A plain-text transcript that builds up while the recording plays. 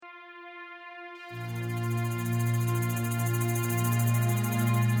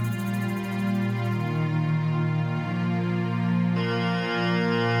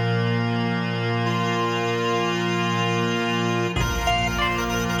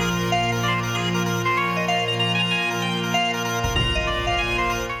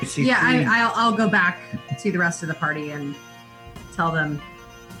Yeah, I'll go back to the rest of the party and tell them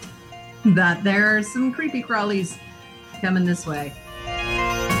that there are some creepy crawlies coming this way.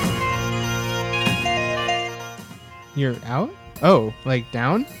 You're out? Oh, like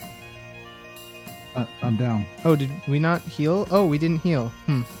down? I'm down. Oh, did we not heal? Oh, we didn't heal.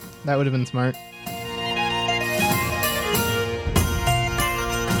 That would have been smart.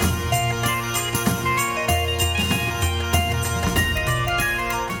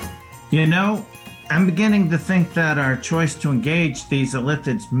 You know, I'm beginning to think that our choice to engage these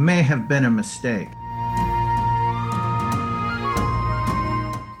Illithids may have been a mistake.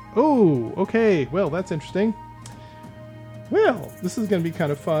 Oh, okay. Well, that's interesting. Well, this is going to be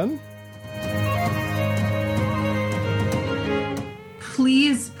kind of fun.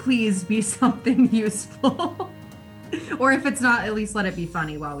 Please be something useful. Or if it's not, at least let it be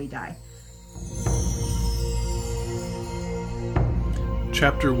funny while we die.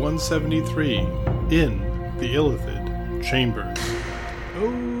 Chapter 173, In the Illithid Chambers.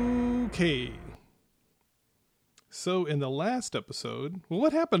 Okay. So in the last episode, well,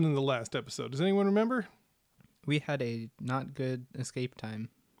 what happened in the last episode? Does anyone remember? We had a not good escape time.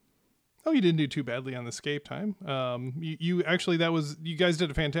 Oh, you didn't do too badly on the escape time. You actually, you guys did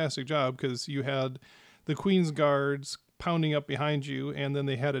a fantastic job because you had the Queen's Guards pounding up behind you, and then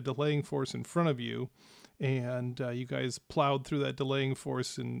they had a delaying force in front of you. And you guys plowed through that delaying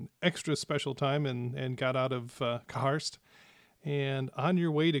force in extra special time and got out of Kaharst. And on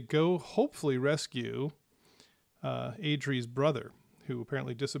your way to go, hopefully rescue Adri's brother, who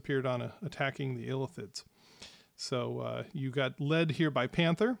apparently disappeared on attacking the Illithids. So you got led here by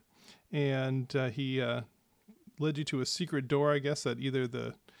Panther, and he led you to a secret door, I guess, that either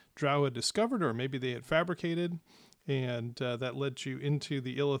the Drow had discovered or maybe they had fabricated. And that led you into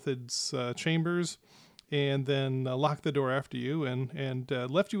the Illithid's chambers. And then locked the door after you and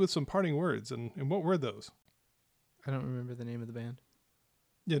left you with some parting words. And what were those? I don't remember the name of the band.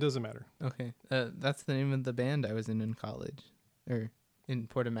 Yeah, it doesn't matter. Okay. That's the name of the band I was in college. Or in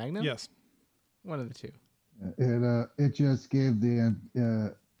Porto Magno? Yes. One of the two. It just gave the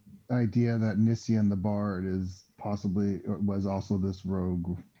idea that Nissian the Bard was also this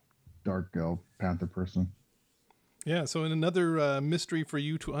rogue dark elf panther person. Yeah, so another mystery for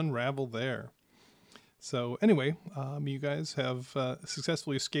you to unravel there. So anyway, you guys have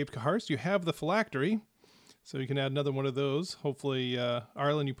successfully escaped Kaharst. You have the phylactery, so you can add another one of those. Hopefully,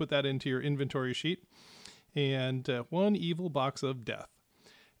 Arlen, you put that into your inventory sheet. And one evil box of death.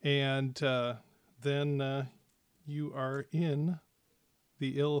 And then you are in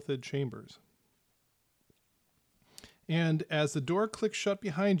the Illithid chambers. And as the door clicks shut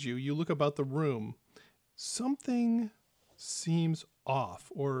behind you, you look about the room. Something seems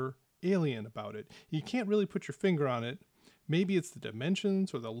off or alien about it. You can't really put your finger on it. Maybe it's the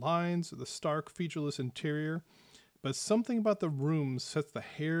dimensions or the lines or the stark, featureless interior, but something about the room sets the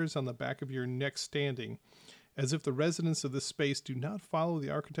hairs on the back of your neck standing, as if the residents of this space do not follow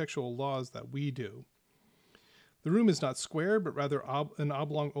the architectural laws that we do. The room is not square, but rather an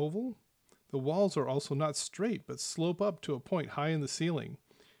oblong oval. The walls are also not straight, but slope up to a point high in the ceiling.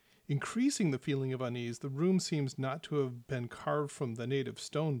 Increasing the feeling of unease, the room seems not to have been carved from the native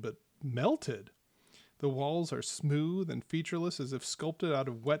stone, but melted. The walls are smooth and featureless, as if sculpted out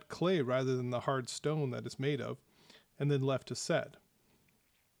of wet clay rather than the hard stone that it's made of, and then left to set.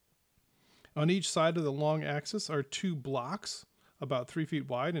 On each side of the long axis are two blocks, about 3 feet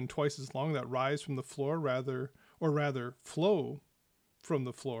wide and twice as long, that rise from the floor, flow from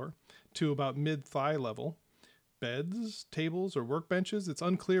the floor to about mid-thigh level. Beds, tables, or workbenches, it's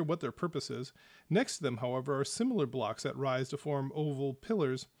unclear what their purpose is. Next to them, however, are similar blocks that rise to form oval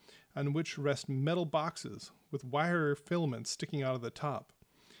pillars on which rest metal boxes with wire filaments sticking out of the top,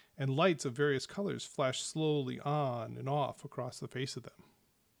 and lights of various colors flash slowly on and off across the face of them.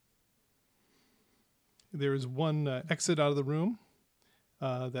 There is one exit out of the room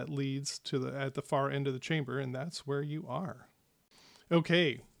that leads to at the far end of the chamber, and that's where you are.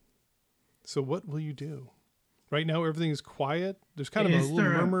 Okay, so what will you do? Right now, everything is quiet. There's kind of a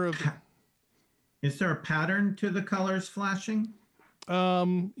little murmur of... Is there a pattern to the colors flashing?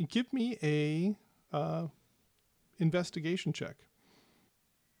 Give me a investigation check.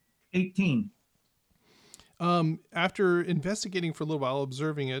 18. After investigating for a little while,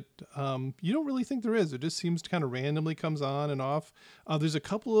 observing it, you don't really think there is. It just seems to kind of randomly comes on and off. There's a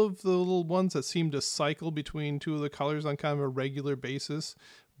couple of the little ones that seem to cycle between two of the colors on kind of a regular basis,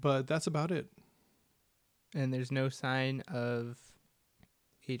 but that's about it. And there's no sign of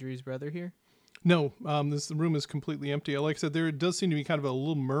Adri's brother here? No, this room is completely empty. Like I said, there does seem to be kind of a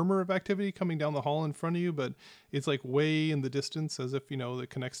little murmur of activity coming down the hall in front of you, but it's like way in the distance, as if, that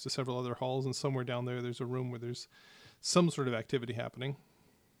connects to several other halls, and somewhere down there's a room where there's some sort of activity happening.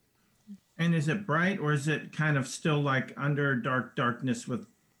 And is it bright, or is it kind of still like under darkness with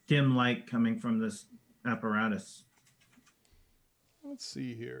dim light coming from this apparatus? Let's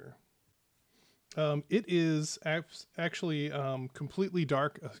see here. It is actually completely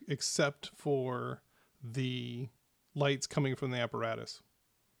dark except for the lights coming from the apparatus.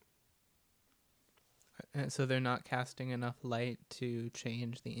 So they're not casting enough light to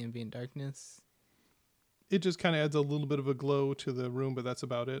change the ambient darkness? It just kind of adds a little bit of a glow to the room, but that's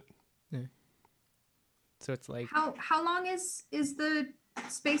about it. Yeah. So it's like... How long is the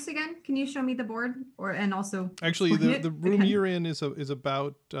space again? Can you show me the board? And also... Actually, the room you're in is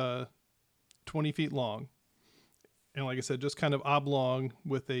about... 20 feet long, and like I said, just kind of oblong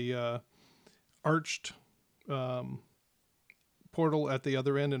with a arched portal at the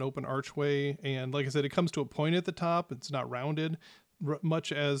other end, an open archway. And like I said, it comes to a point at the top. It's not rounded,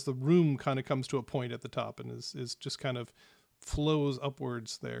 much as the room kind of comes to a point at the top and is just kind of flows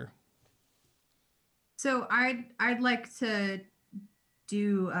upwards there. So I'd like to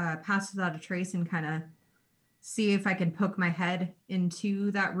do Pass Without a Trace and kind of see if I can poke my head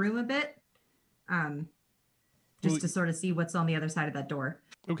into that room a bit. To sort of see what's on the other side of that door.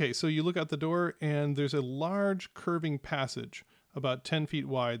 Okay, so you look out the door, and there's a large curving passage about 10 feet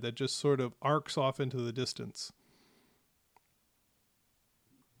wide that just sort of arcs off into the distance.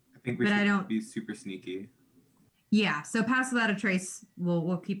 I think we should be super sneaky. Yeah, so Pass Without a Trace,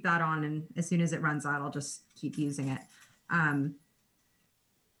 we'll keep that on, and as soon as it runs out, I'll just keep using it. But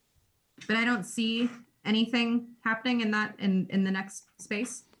I don't see anything happening in the next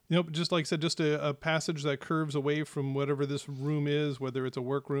space. Nope, just like I said, just a passage that curves away from whatever this room is, whether it's a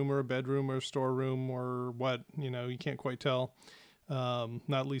workroom or a bedroom or a storeroom or what, you can't quite tell. Not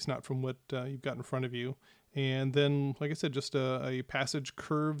at least not from what you've got in front of you. And then, like I said, just a passage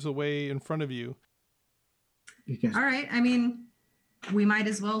curves away in front of you. All right, I mean, we might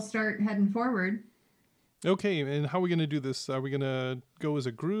as well start heading forward. Okay, and how are we going to do this? Are we going to go as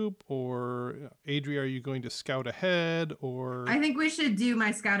a group, or Adri, are you going to scout ahead, or? I think we should do my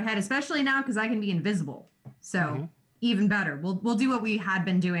scout ahead, especially now because I can be invisible. So even better. We'll do what we had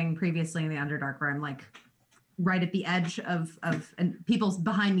been doing previously in the Underdark, where I'm like right at the edge of and people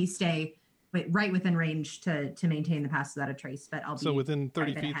behind me stay right within range to maintain the Pass Without a Trace. But I'll be so within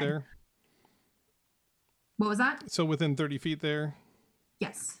 30 feet ahead. there. What was that? So within 30 feet there.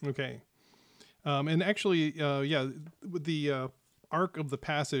 Yes. Okay. And actually, the arc of the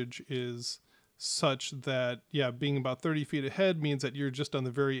passage is such that, being about 30 feet ahead means that you're just on the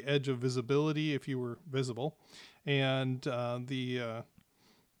very edge of visibility if you were visible. And the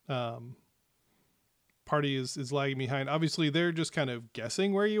party is lagging behind. Obviously, they're just kind of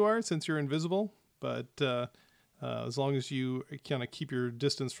guessing where you are since you're invisible. But as long as you kind of keep your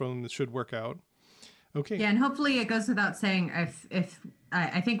distance from them, it should work out. Okay. Yeah, and hopefully it goes without saying if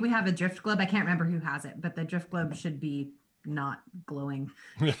I think we have a drift globe. I can't remember who has it, but the drift globe should be not glowing.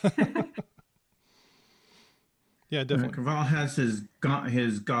 Yeah, definitely. Cavall has his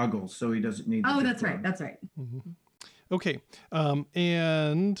goggles, so he doesn't need. Oh, that's right. That's right. Mm-hmm. Okay,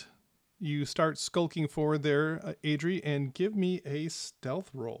 and you start skulking forward there, Adri, and give me a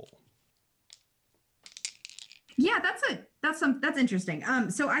stealth roll. Yeah, that's interesting.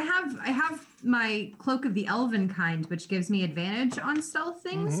 So I have my Cloak of the Elven kind, which gives me advantage on stealth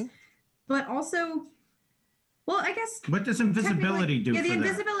things, but also, well, I guess. What does invisibility do? Yeah, the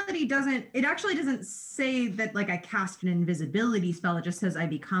invisibility doesn't say that like I cast an invisibility spell. It just says I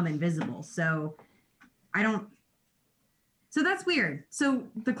become invisible. So I don't. So that's weird. So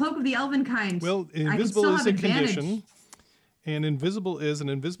the Cloak of the Elven kind. Well, invisible is a condition. And invisible an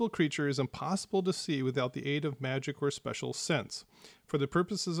invisible creature is impossible to see without the aid of magic or special sense. For the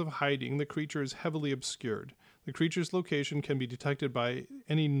purposes of hiding, the creature is heavily obscured. The creature's location can be detected by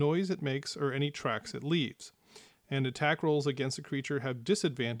any noise it makes or any tracks it leaves. And attack rolls against the creature have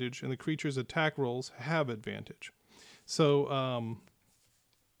disadvantage, and the creature's attack rolls have advantage. So,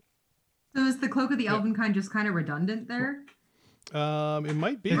 So is the Cloak of the Elven kind just kind of redundant there? It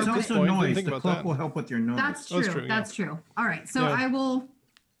might be. It's at this also point. noise. Think The about cloak that. will help with your noise. That's true. That's true. All right. So Yeah. I'm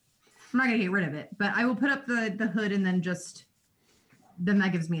not going to get rid of it, but I will put up the hood and then just then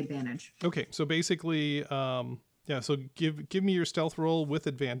that gives me advantage. Okay, so basically, yeah. So give me your stealth roll with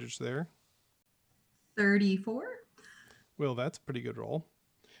advantage there. 34. Well, that's a pretty good roll.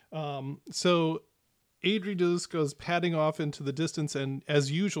 So Adri just goes padding off into the distance, and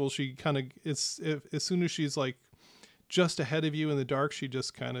as usual, she kind of as soon as she's like just ahead of you in the dark, she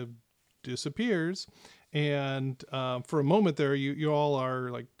just kind of disappears. And for a moment there, you all are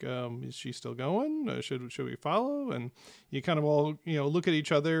like, is she still going? Should we follow? And you kind of all look at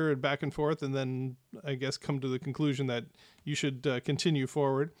each other and back and forth, and then I guess come to the conclusion that you should continue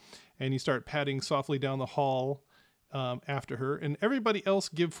forward. And you start padding softly down the hall after her. And everybody else,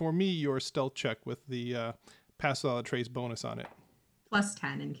 give for me your stealth check with the pass without a trace bonus on it. Plus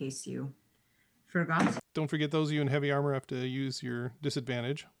 10 in case you forgot. Don't forget those of you in heavy armor have to use your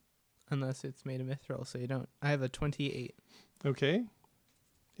disadvantage. Unless it's made a mithril, so you don't. I have a 28. Okay.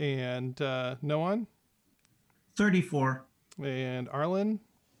 And Noan? 34. And Arlen?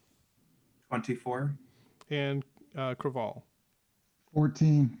 24. And Craval?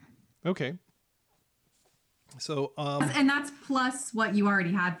 14. Okay. So And that's plus what you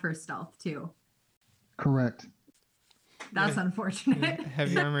already had for stealth too. Correct. That's unfortunate.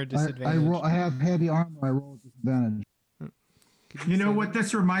 Heavy armor disadvantage. I have heavy armor. I roll with disadvantage. You know what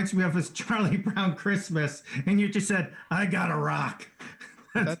this reminds me of is Charlie Brown Christmas, and you just said, "I got a rock."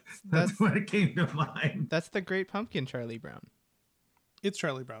 That's what it came to mind. That's the Great Pumpkin, Charlie Brown. it's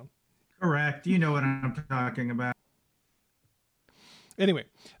Charlie Brown. Correct. You know what I'm talking about. Anyway,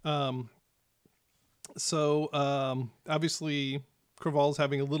 so obviously Craval's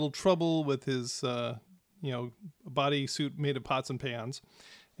having a little trouble with his body suit made of pots and pans,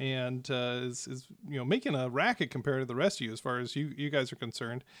 and is making a racket compared to the rest of you as far as you guys are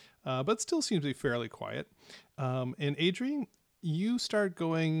concerned, but still seems to be fairly quiet. And Adrian, you start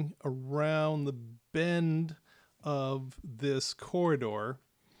going around the bend of this corridor,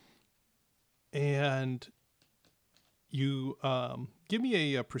 and you give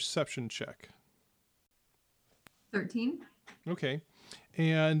me a perception check. 13. Okay.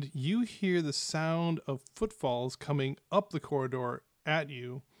 And you hear the sound of footfalls coming up the corridor at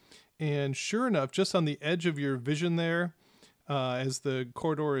you. And sure enough, just on the edge of your vision there, as the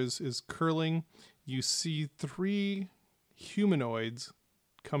corridor is curling, you see 3 humanoids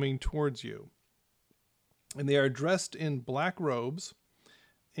coming towards you. And they are dressed in black robes,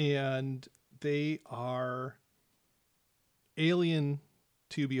 and they are alien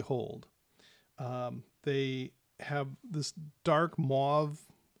to behold. They have this dark mauve,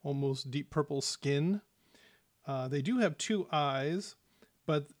 almost deep purple skin. They do have 2 eyes,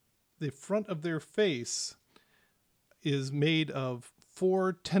 but the front of their face is made of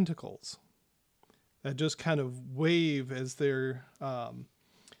 4 tentacles that just kind of wave as they're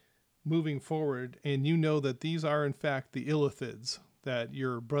moving forward. And you know that these are, in fact, the Illithids that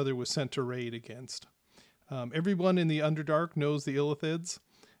your brother was sent to raid against. Everyone in the Underdark knows the Illithids,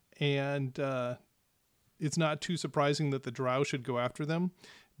 and it's not too surprising that the Drow should go after them,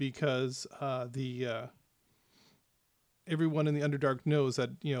 because everyone in the Underdark knows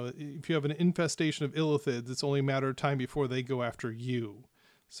that if you have an infestation of Illithids, it's only a matter of time before they go after you.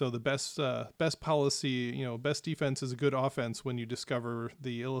 So the best policy, best defense is a good offense when you discover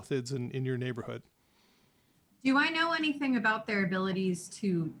the Illithids in your neighborhood. Do I know anything about their abilities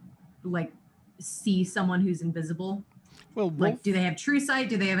to see someone who's invisible? Well, do they have true sight?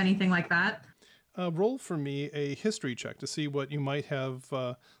 Do they have anything like that? Roll for me a history check to see what you might have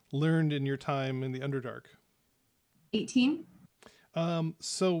learned in your time in the Underdark. 18.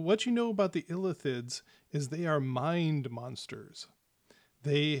 So what you know about the Illithids is they are mind monsters.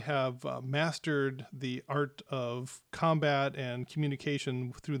 They have mastered the art of combat and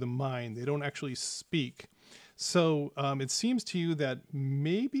communication through the mind. They don't actually speak. So it seems to you that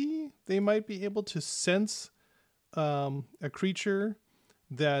maybe they might be able to sense a creature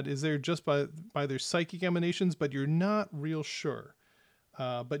that is there just by their psychic emanations, but you're not real sure.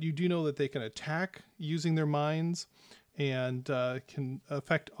 But you do know that they can attack using their minds, and can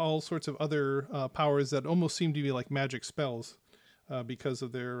affect all sorts of other powers that almost seem to be like magic spells because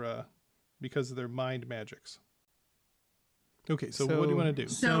of their mind magics. Okay, so what do you want to do?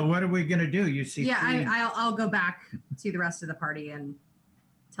 So what are we going to do? You see? Yeah, I'll go back to the rest of the party and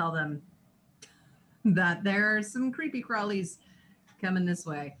tell them that there are some creepy crawlies coming this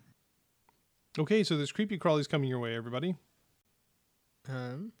way. Okay, so there's creepy crawlies coming your way, everybody.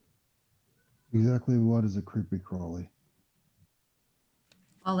 Exactly what is a creepy crawly?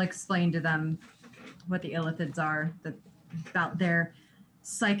 I'll explain to them what the Illithids are, about their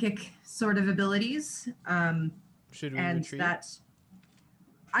psychic sort of abilities. Should we and retreat? that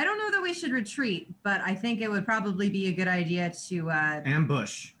I don't know that we should retreat, but I think it would probably be a good idea to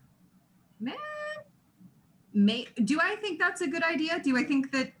ambush. Do I think that's a good idea? Do I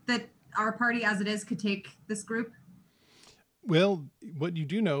think that our party as it is could take this group? Well, what you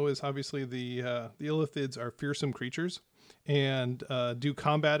do know is obviously the Illithids are fearsome creatures and do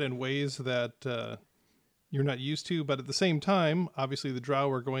combat in ways that you're not used to. But at the same time, obviously the Drow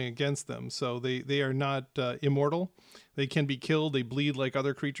are going against them. So they are not immortal. They can be killed. They bleed like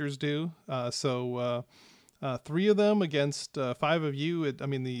other creatures do. So 3 of them against 5 of you,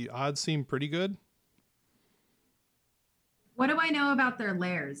 the odds seem pretty good. What do I know about their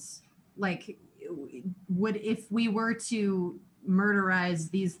lairs? Like, if we were to murderize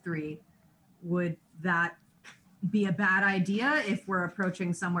these 3, would that be a bad idea if we're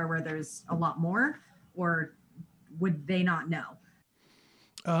approaching somewhere where there's a lot more, or would they not know?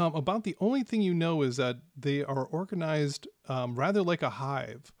 About the only thing you know is that they are organized rather like a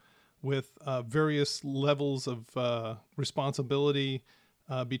hive with various levels of responsibility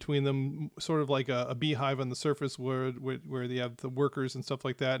between them, sort of like a beehive on the surface where they have the workers and stuff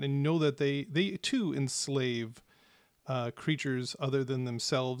like that. And you know that they too enslave creatures other than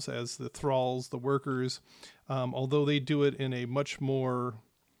themselves as the thralls, the workers, although they do it in a much more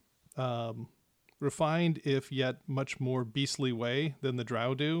refined, if yet much more beastly way than the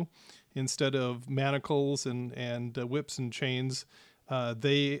Drow do. Instead of manacles and whips and chains,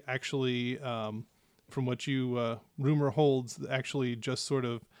 they actually, from what you rumor holds, actually just sort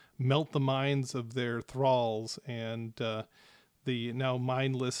of melt the minds of their thralls, and the now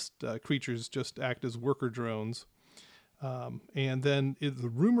mindless creatures just act as worker drones. And then the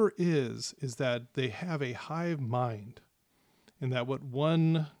rumor is that they have a hive mind, and that what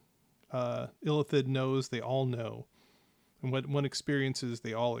one Illithid knows, they all know, and what one experiences,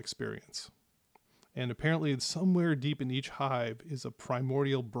 they all experience. And apparently somewhere deep in each hive is a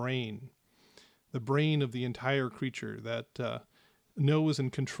primordial brain, the brain of the entire creature that knows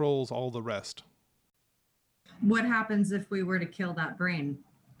and controls all the rest. What happens if we were to kill that brain?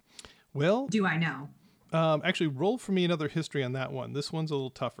 Well, do I know? Actually, roll for me another history on that one. This one's a little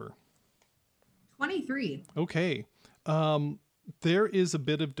tougher. 23. Okay. There is a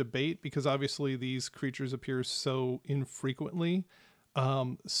bit of debate because obviously these creatures appear so infrequently.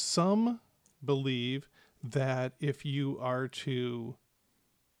 Some believe that if you are to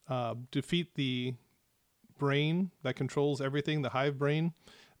defeat the brain that controls everything, the hive brain,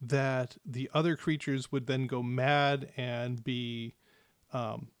 that the other creatures would then go mad and be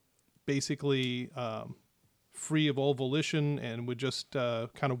basically free of all volition and would just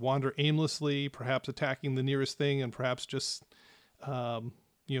kind of wander aimlessly, perhaps attacking the nearest thing and perhaps just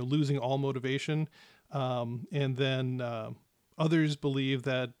losing all motivation. And then others believe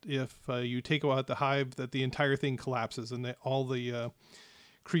that if you take out the hive, that the entire thing collapses and that all the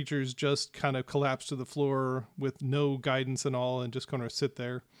creatures just kind of collapse to the floor with no guidance and all and just kind of sit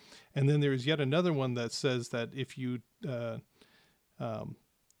there. And then there's yet another one that says that if you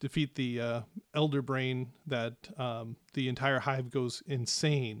defeat the elder brain, that the entire hive goes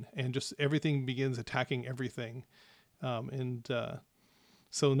insane and just everything begins attacking everything.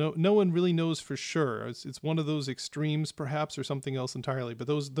 So no one really knows for sure. It's one of those extremes, perhaps, or something else entirely. But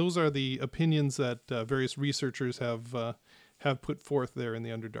those are the opinions that various researchers have put forth there in the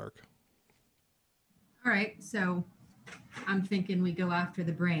Underdark. All right, so I'm thinking we go after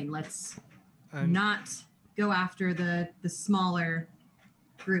the brain. Let's not go after the smaller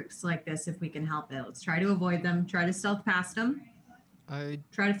groups like this if we can help it. Let's try to avoid them. Try to stealth past them.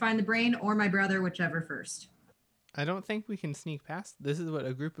 Try to find the brain or my brother, whichever first. I don't think we can sneak past. This is what,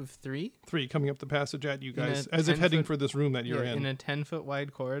 a group of 3? 3 coming up the passage at you guys, as if heading for this room that you're in. In a 10-foot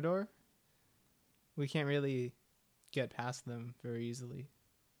wide corridor. We can't really get past them very easily.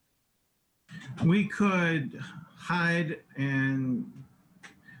 We could hide and,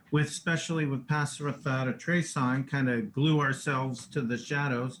 especially with Pass Without a Trace on, kind of glue ourselves to the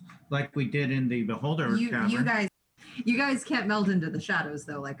shadows like we did in the Beholder Cavern. You guys can't meld into the shadows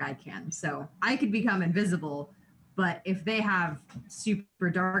though, like I can. So I could become invisible, but if they have super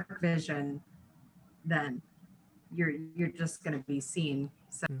dark vision, then you're just going to be seen.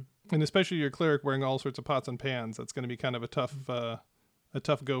 So. And especially your cleric wearing all sorts of pots and pans, that's going to be kind of a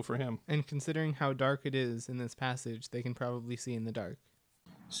tough go for him. And considering how dark it is in this passage, they can probably see in the dark.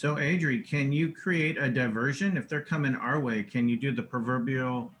 So, Adri, can you create a diversion? If they're coming our way, can you do the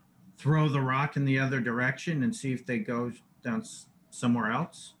proverbial throw the rock in the other direction and see if they go down somewhere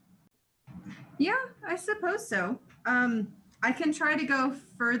else? Yeah, I suppose so. I can try to go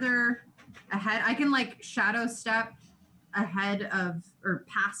further ahead. I can shadow step ahead of or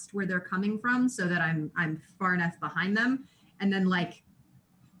past where they're coming from so that I'm far enough behind them, and then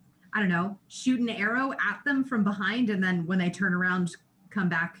I don't know, shoot an arrow at them from behind, and then when they turn around, come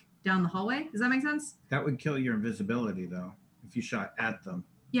back down the hallway. Does that make sense? That would kill your invisibility, though, if you shot at them.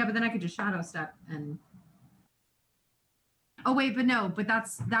 Yeah, but then I could just shadow step and. Oh wait, but no, but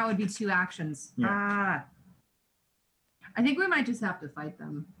that would be 2 actions. Yeah. Ah. I think we might just have to fight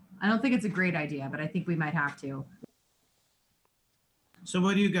them. I don't think it's a great idea, but I think we might have to. So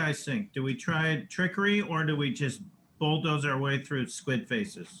what do you guys think? Do we try trickery or do we just bulldoze our way through squid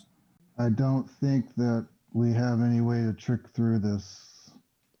faces? I don't think that we have any way to trick through this.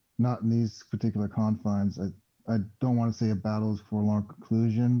 Not in these particular confines. I don't want to say a battle is for a long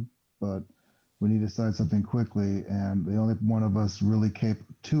conclusion, but we need to decide something quickly. And the only one of us really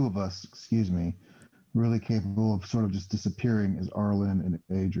two of us, excuse me, really capable of sort of just disappearing is Arlen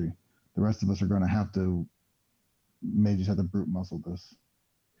and Adri. The rest of us are going to have to may just have to brute muscle this.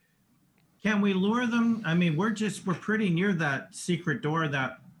 Can we lure them? I mean, we're pretty near that secret door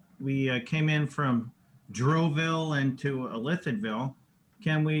that we came in from Droville into Elithidville.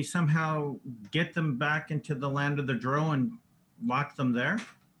 Can we somehow get them back into the land of the Dro and lock them there?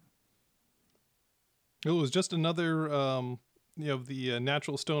 It was just another, the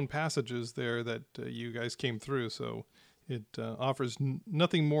natural stone passages there that you guys came through. So it offers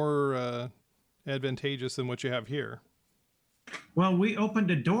nothing more advantageous than what you have here. Well, we opened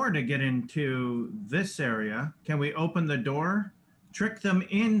a door to get into this area. Can we open the door, trick them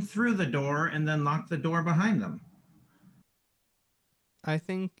in through the door, and then lock the door behind them? I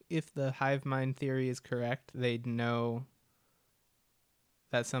think if the hive mind theory is correct, they'd know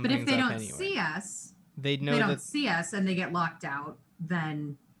that something's But if they up don't anyway. see us, They'd know they don't that see us and they get locked out,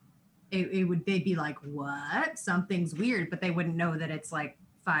 then they'd be like, what? Something's weird, but they wouldn't know that it's like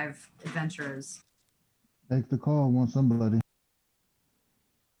 5 adventurers. Take the call, want somebody.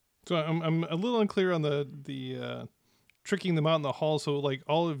 So I'm a little unclear on the tricking them out in the hall. So like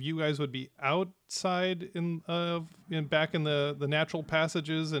all of you guys would be outside back in the natural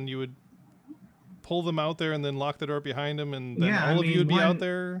passages, and you would pull them out there and then lock the door behind them, and then all of you would be out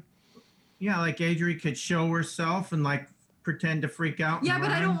there. Yeah, like Adri could show herself and like pretend to freak out. Yeah, and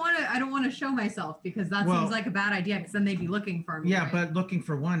but I run. don't want to show myself because that Well, seems like a bad idea because then they'd be looking for me. Yeah, right? but looking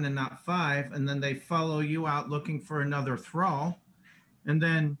for 1 and not 5, and then they follow you out looking for another thrall, and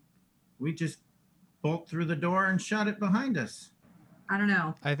then we just bolt through the door and shut it behind us. I don't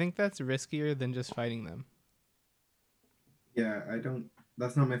know. I think that's riskier than just fighting them. Yeah,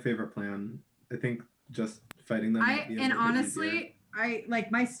 that's not my favorite plan. I think just fighting them. might be a little bit easier. Honestly, I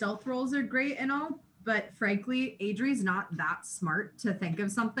like my stealth rolls are great and all, but frankly, Adri's not that smart to think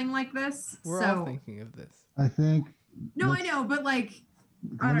of something like this. We're so all thinking of this. I think. no, I let's- know, but like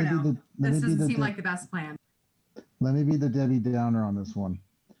I let me don't be know. let This me be doesn't seem De- like the best plan. Let me be the Debbie Downer on this one.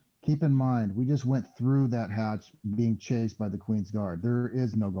 Keep in mind, we just went through that hatch being chased by the Queen's Guard. There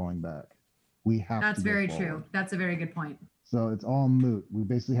is no going back. We have That's to go very forward. true. That's a very good point. So it's all moot. We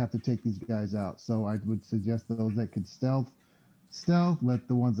basically have to take these guys out. So I would suggest those that could stealth, let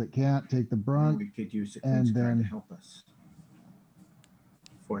the ones that can't take the brunt. We could use the and Queen's Guard to then- help us.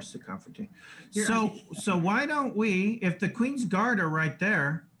 Force the confrontation. You're- So why don't we, if the Queen's Guard are right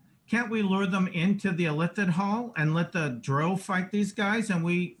there, can't we lure them into the Elithid Hall and let the Dro fight these guys, and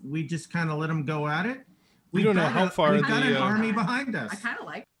we just kind of let them go at it? We don't know how far We've got the, an uh, army behind us. I kind of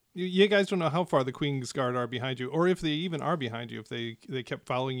like. You guys don't know how far the Queen's Guard are behind you, or if they even are behind you, if they kept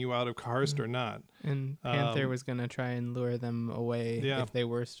following you out of Karst or not. And Panther was going to try and lure them away Yeah. if they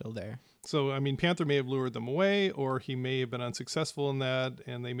were still there. So, I mean, Panther may have lured them away, or he may have been unsuccessful in that,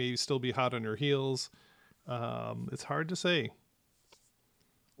 and they may still be hot on your heels. It's hard to say.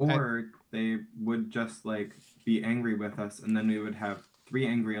 Or they would just like be angry with us, and then we would have 3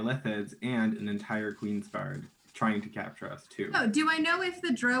 angry Elithids and an entire Queen's Guard trying to capture us too. Oh, do I know if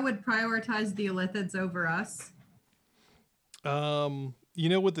the Dro would prioritize the Elithids over us? You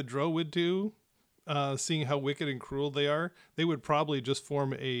know what the Dro would do? Seeing how wicked and cruel they are, they would probably just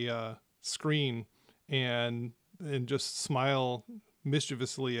form a screen and just smile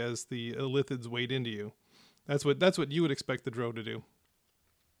mischievously as the Elithids wade into you. That's what you would expect the Dro to do.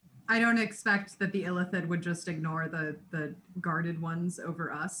 I don't expect that the Illithid would just ignore the guarded ones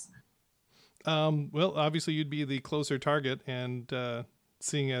over us. Well, obviously you'd be the closer target, and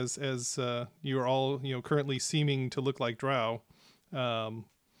seeing as you are all currently seeming to look like Drow.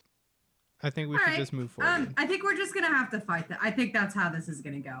 I think we All should right. just move forward. I think we're just gonna have to fight them. I think that's how this is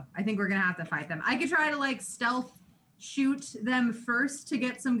gonna go. I think we're gonna have to fight them. I could try to like stealth shoot them first to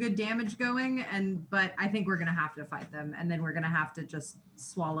get some good damage going, but I think we're gonna have to fight them, and then we're gonna have to just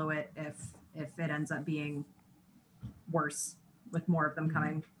swallow it if it ends up being worse with more of them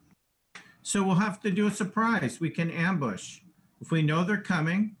coming. So we'll have to do a surprise. We can ambush. If we know they're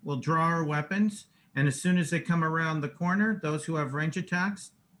coming, we'll draw our weapons. And as soon as they come around the corner, those who have range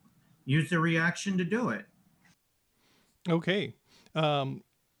attacks use their reaction to do it. Okay.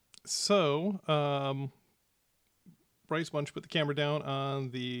 So, Bryce, why don't you put the camera down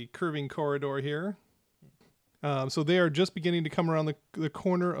on the curving corridor here? So they are just beginning to come around the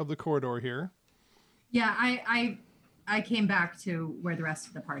corner of the corridor here. Yeah, I came back to where the rest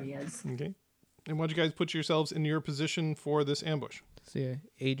of the party is. Okay. And why don't you guys put yourselves in your position for this ambush? So yeah,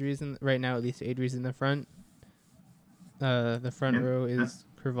 Adri's right now. At least Adri's in the front. The front Yeah. row is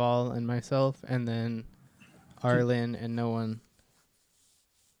Kerval and myself, and then Arlen and no one.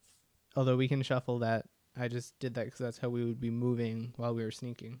 Although we can shuffle that. I just did that because that's how we would be moving while we were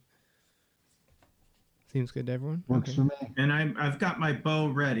sneaking. Seems good to everyone? Works for me. And I've got my bow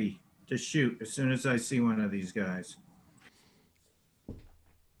ready to shoot as soon as I see one of these guys.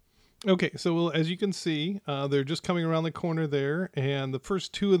 Okay, so as you can see, they're just coming around the corner there, and the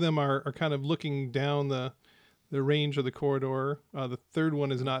first two of them are kind of looking down the range of the corridor. The third one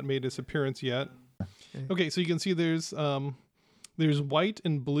has not made its appearance yet. Okay, so you can see there's white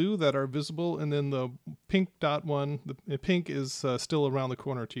and blue that are visible, and then the pink dot one, the pink is still around the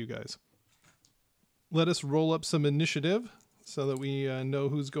corner to you guys. Let us roll up some initiative so that we know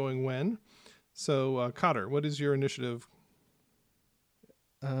who's going when. So, Cotter, what is your initiative?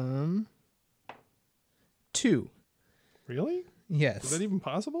 2. Really? Yes. Is that even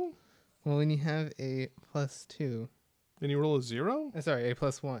possible? Well, when you have a +2. And you roll a 0? Sorry, a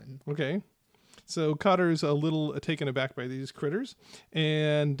 +1. Okay. So Cotter's a little taken aback by these critters.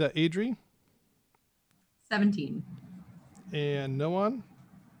 And Adri 17. and Noan.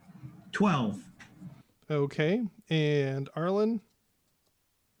 12. Okay. And Arlen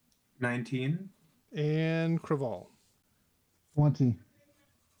 19. and Craval. 20.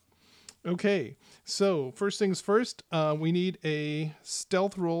 Okay. So first things first, we need a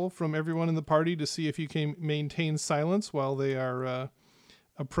stealth roll from everyone in the party to see if you can maintain silence while they are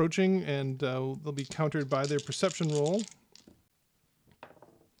approaching, and they'll be countered by their perception roll.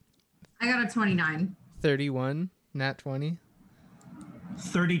 I got a 29. 31. Nat 20.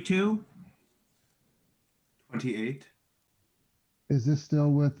 32. 28. Is this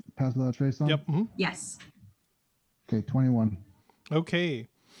still with Pass Without a Trace on? Yep. Mhm. Yes. Okay, 21. Okay.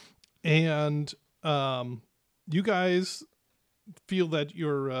 And you guys feel that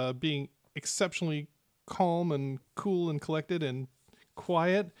you're being exceptionally calm and cool and collected and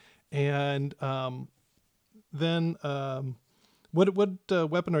quiet. And then what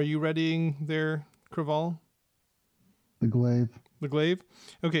weapon are you readying there, Craval? The glaive. The glaive?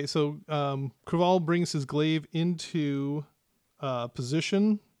 Okay, so Craval brings his glaive into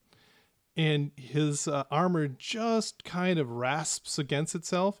position, and his armor just kind of rasps against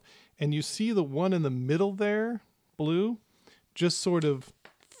itself, and you see the one in the middle there, blue, just sort of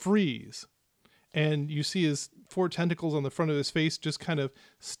freeze. And you see his 4 tentacles on the front of his face just kind of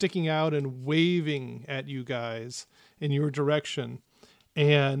sticking out and waving at you guys in your direction.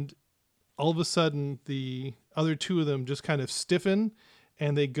 And all of a sudden, the other 2 of them just kind of stiffen,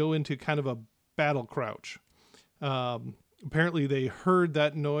 and they go into kind of a battle crouch. Apparently, they heard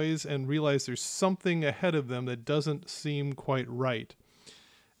that noise and realized there's something ahead of them that doesn't seem quite right.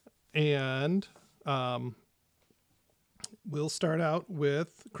 And we'll start out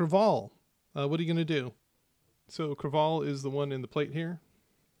with Craval. What are you going to do? So Craval is the one in the plate here?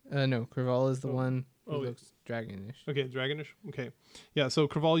 No, Craval is the one who Oh, looks dragonish. Okay, dragonish. Okay. Yeah, so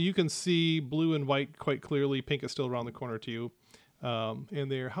Craval, you can see blue and white quite clearly. Pink is still around the corner to you. And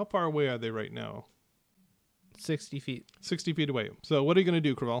they're, how far away are they right now? 60 feet. 60 feet away. So what are you going to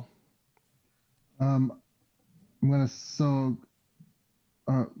do, Craval? I'm going to,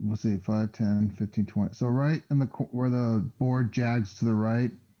 let's see, 5, 10, 15, 20. So right in the, where the board jags to the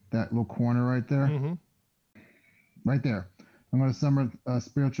right, that little corner right there, Mm-hmm. right there. I'm going to summon a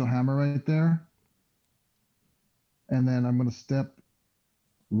spiritual hammer right there. And then I'm going to step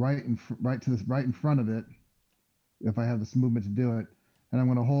right in front of it, if I have this movement to do it. And I'm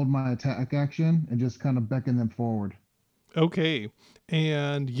going to hold my attack action and just kind of beckon them forward. Okay.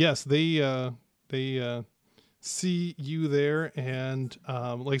 And yes, they see you there, and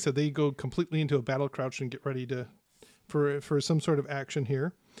like I said, they go completely into a battle crouch and get ready for some sort of action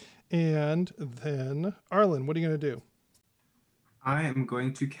here. And then Arlen, what are you going to do? I am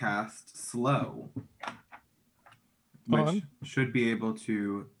going to cast Slow, which On? should be able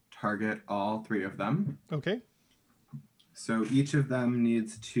to target all 3 of them. Okay. So each of them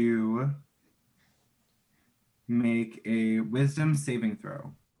needs to make a Wisdom saving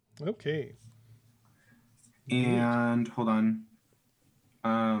throw. Okay. And hold on.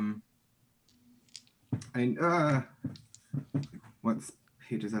 What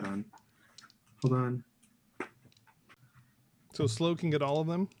page is that on? Hold on. So slow can get all of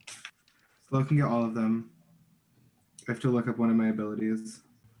them. Slow can get all of them. I have to look up one of my abilities.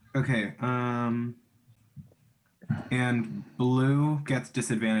 Okay. And blue gets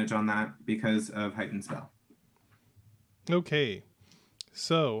disadvantage on that because of heightened spell. Okay.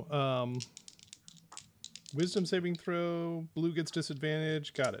 So, wisdom saving throw. Blue gets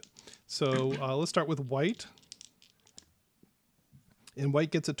disadvantage. Got it. So let's start with white. And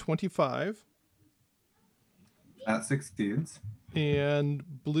white gets a 25. That succeeds.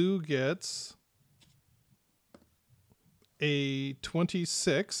 And blue gets a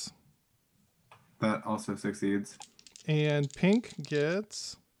 26. That also succeeds. And pink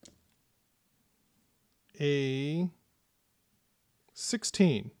gets a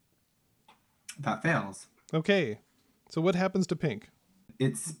 16. That fails. Okay. So what happens to pink?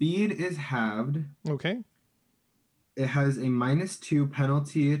 Its speed is halved. Okay. It has a -2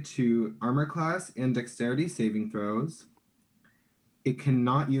 penalty to armor class and dexterity saving throws. It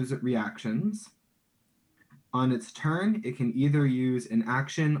cannot use reactions. On its turn, it can either use an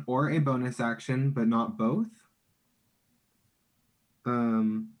action or a bonus action, but not both.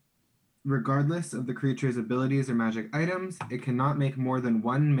 Regardless of the creature's abilities or magic items, it cannot make more than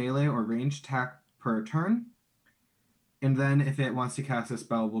one melee or ranged attack per turn. And then if it wants to cast a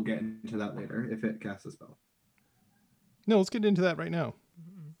spell, we'll get into that later, if it casts a spell. No, let's get into that right now.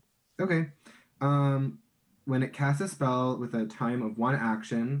 Okay. When it casts a spell with a time of 1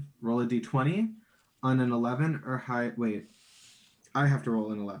 action, roll a d20 on an 11 or high. Wait, I have to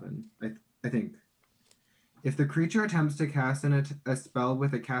roll an 11, I think. If the creature attempts to cast a spell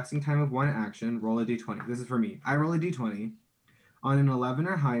with a casting time of 1 action, roll a d20. This is for me. I roll a d20. On an 11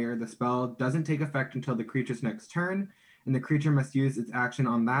 or higher, the spell doesn't take effect until the creature's next turn, and the creature must use its action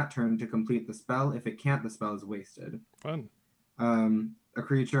on that turn to complete the spell. If it can't, the spell is wasted. Fun. A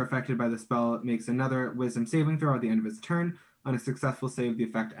creature affected by the spell makes another wisdom saving throw at the end of its turn. On a successful save, the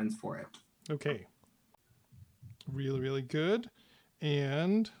effect ends for it. Okay. Really, really good.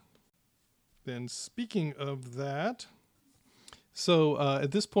 And then speaking of that, so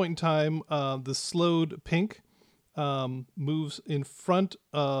at this point in time, the slowed pink moves in front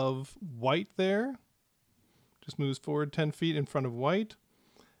of white there. Just moves forward 10 feet in front of white.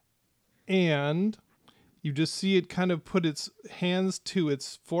 And you just see it kind of put its hands to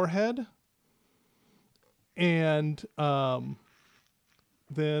its forehead. And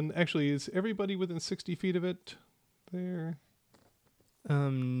then actually, is everybody within 60 feet of it there?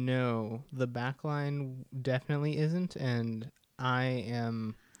 No, the back line definitely isn't, and I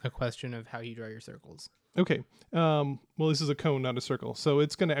am a question of how you draw your circles. Okay. Well, this is a cone, not a circle. So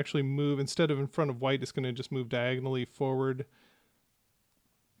it's going to actually move, instead of in front of white, it's going to just move diagonally forward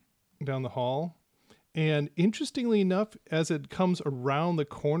down the hall. And interestingly enough, as it comes around the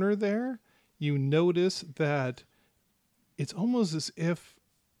corner there, you notice that it's almost as if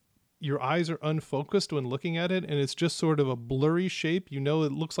your eyes are unfocused when looking at it, and it's just sort of a blurry shape. You know,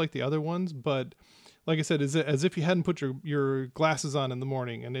 it looks like the other ones, but like I said, as if you hadn't put your glasses on in the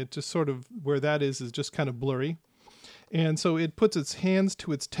morning, and it just sort of, where that is just kind of blurry. And so it puts its hands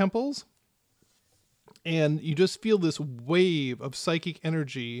to its temples, and you just feel this wave of psychic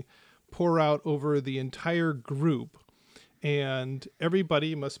energy pour out over the entire group. And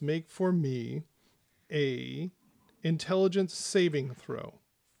everybody must make for me a intelligence saving throw.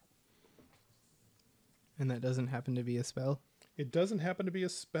 And that doesn't happen to be a spell? It doesn't happen to be a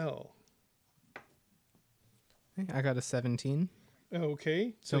spell. I got a 17.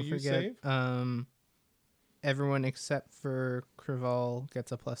 Okay, so Don't you forget, save? everyone except for Craval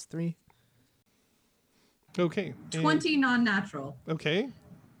gets a +3. Okay. 20 non-natural. Okay.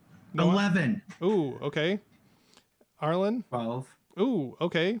 11. Ooh, okay. Arlen? 12. Ooh,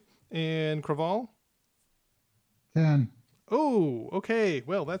 okay. And Craval? 10. Ooh, okay.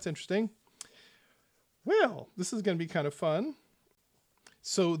 Well, that's interesting. Well, this is going to be kind of fun.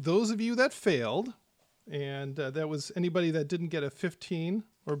 So those of you that failed, and that was anybody that didn't get a 15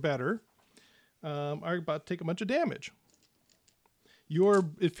 or better, are about to take a bunch of damage.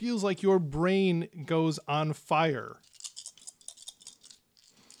 It feels like your brain goes on fire.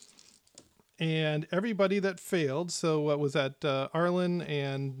 And everybody that failed, so what was that, Arlen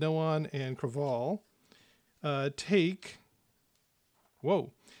and Noan and Craval, take,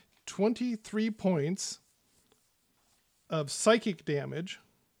 23 points of psychic damage,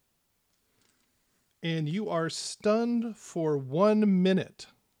 and you are stunned for 1 minute.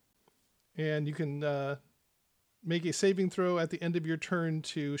 And you can make a saving throw at the end of your turn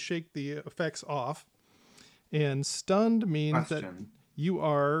to shake the effects off. And stunned means that you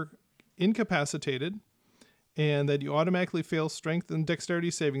are incapacitated, and that you automatically fail strength and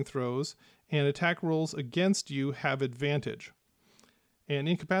dexterity saving throws, and attack rolls against you have advantage. And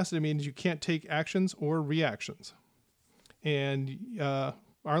incapacitated means you can't take actions or reactions. And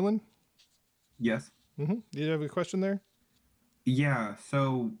Arlen, Yes. do you have a question there? Yeah.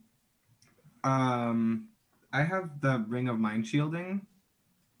 So, I have the Ring of Mind Shielding,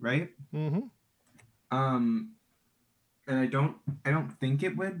 right? Mm-hmm. And I don't think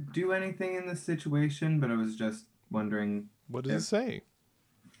it would do anything in this situation, but I was just wondering. What does it say?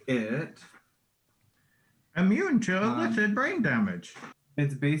 It. Immune to illicit brain damage.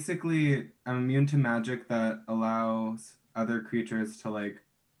 It's basically I'm immune to magic that allows other creatures to like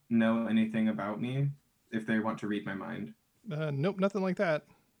know anything about me if they want to read my mind. Nope, nothing like that.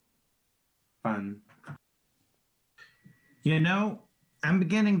 Fun. You know, I'm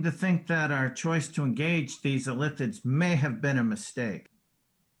beginning to think that our choice to engage these illithids may have been a mistake.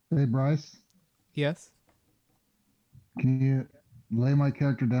 Hey, Bryce, Yes. can you lay my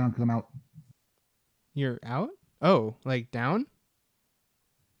character down because I'm out? You're out? Oh, like down?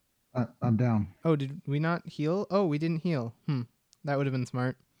 I'm down. Oh, did we not heal? Oh, we didn't heal. That would have been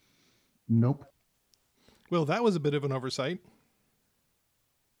smart. Nope. Well, that was a bit of an oversight.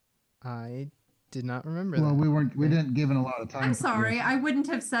 I did not remember Well, that. we didn't give it a lot of time. I'm for sorry. this. I wouldn't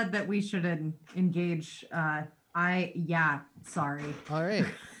have said that we should engage. Sorry. All right.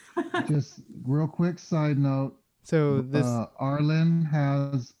 Just real quick side note. So this Arlen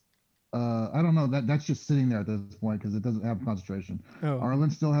has I don't know, that's just sitting there at this point because it doesn't have concentration. oh, Arlen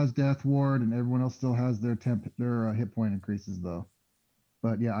still has Death Ward and everyone else still has their hit point increases though.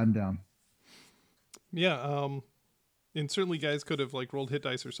 But yeah, I'm down. Yeah, and certainly guys could have like rolled hit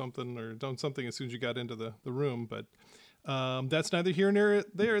dice or something or done something as soon as you got into the room, but that's neither here nor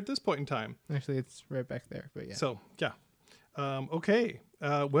there at this point in time. actually it's right back there, but yeah. So, yeah. Okay.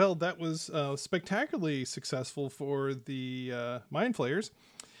 Well, that was spectacularly successful for the Mind Flayers.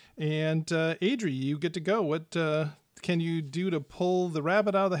 And Adri, you get to go. What can you do to pull the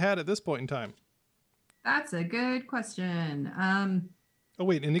rabbit out of the hat at this point in time? That's a good question. Oh,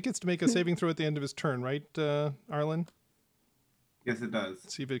 wait, and it gets to make a saving throw at the end of his turn, right, Arlen? Yes, it does.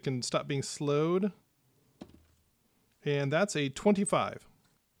 See if it can stop being slowed. And that's a 25.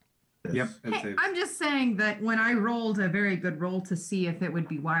 Yep, it Hey, saves. I'm just saying that when I rolled a very good roll to see if it would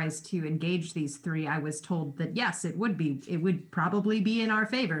be wise to engage these three, I was told that yes, it would be. It would probably be in our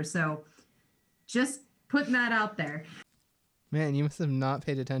favor. So just putting that out there. Man, you must have not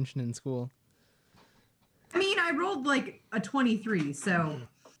paid attention in school. I mean, I rolled like a 23, so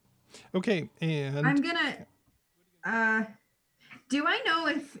Okay, and I'm gonna do I know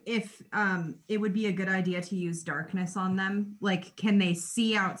if it would be a good idea to use darkness on them? Like, can they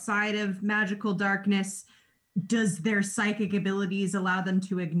see outside of magical darkness? Does their psychic abilities allow them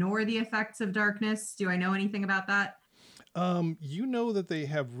to ignore the effects of darkness? Do I know anything about that? you know that they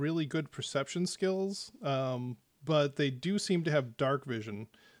have really good perception skills, but they do seem to have dark vision.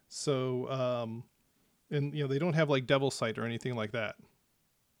 So, and you know, they don't have like devil sight or anything like that.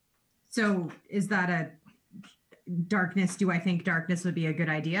 So is that a darkness? Do I think darkness would be a good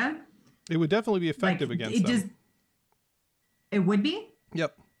idea? It would definitely be effective against it them. just it would be?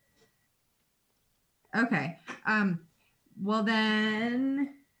 Yep. Okay. Well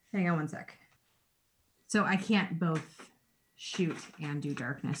then, hang on one sec. So I can't both shoot and do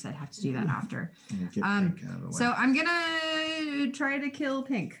darkness. I'd have to do that after. Get Pink out of the way. So I'm gonna try to kill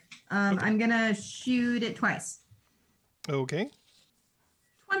Pink. I'm gonna shoot it twice. Okay.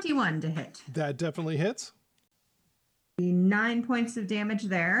 21 to hit. That definitely hits. 9 points of damage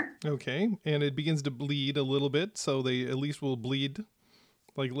there. Okay. And it begins to bleed a little bit, so they at least will bleed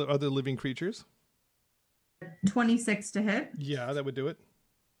like other living creatures. 26 to hit Yeah, that would do it.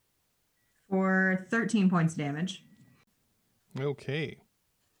 for 13 points of damage. Okay.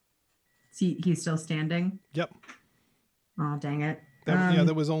 He's still standing. Yep. Oh, dang it. Yeah,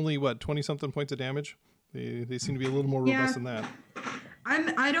 that was only, what, 20-something points of damage? They seem to be a little more robust Yeah. than that.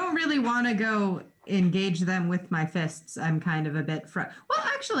 I don't really want to go engage them with my fists. I'm kind of a bit well,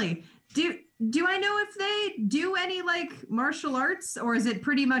 actually, do I know if they do any like martial arts, or is it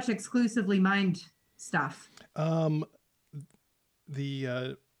pretty much exclusively mind stuff?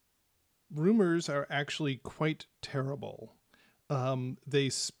 The rumors are actually quite terrible. They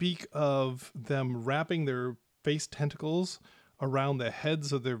speak of them wrapping their face tentacles around the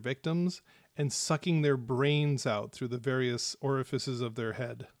heads of their victims and sucking their brains out through the various orifices of their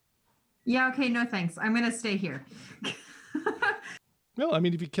head. Yeah, okay, no thanks. I'm going to stay here. Well, I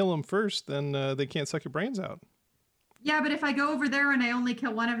mean, if you kill them first, then they can't suck your brains out. Yeah, but if I go over there and I only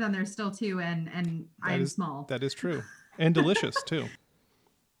kill one of them, there's still two, and I'm small. That is true. And delicious, too.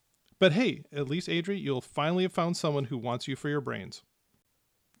 But hey, at least Adri, you'll finally have found someone who wants you for your brains.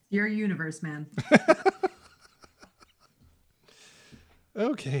 Your universe, man.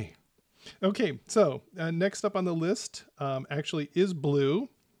 Okay. Okay, so next up on the list actually is Blue.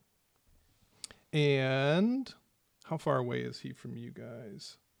 And how far away is he from you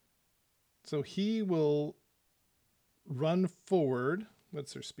guys? So he will run forward.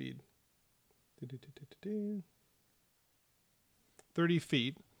 What's their speed? 30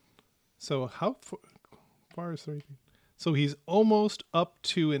 feet. So how far is 30 feet? So he's almost up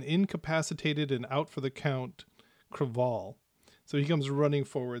to an incapacitated and out for the count Craval. So he comes running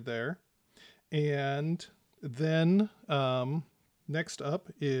forward there. And then next up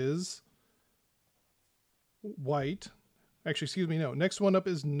is White. Actually, excuse me, no. Next one up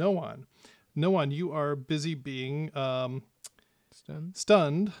is Noan. Noan, you are busy being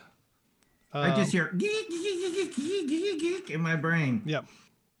stunned. I just hear geek, geek, geek, geek, geek, geek in my brain. Yep.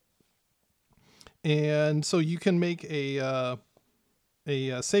 And so you can make a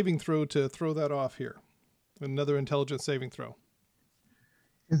saving throw to throw that off here. Another intelligence saving throw.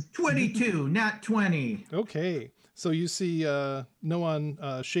 22, not 20. Okay. So you see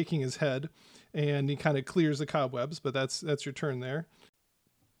Noan shaking his head, and he kind of clears the cobwebs, but that's your turn there.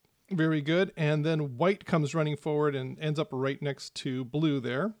 Very good. And then White comes running forward and ends up right next to Blue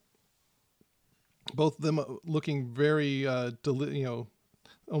there. Both of them looking very,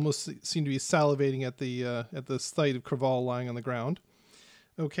 almost seem to be salivating at the sight of Craval lying on the ground.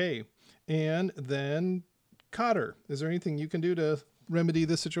 Okay. And then Cotter, is there anything you can do to remedy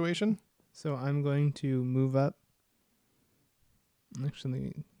this situation? So I'm going to move up.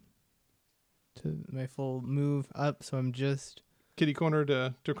 Actually, to my full move up. So I'm just Kitty corner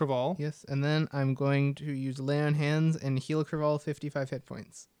to Craval. yes, and then I'm going to use lay on hands and heal Craval 55 hit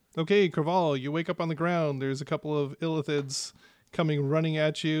points. Okay, Craval, you wake up on the ground. There's a couple of illithids coming running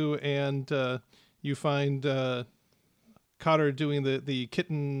at you, and you find Cotter doing the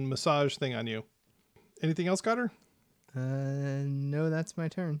kitten massage thing on you. Anything else, Cotter? No, that's my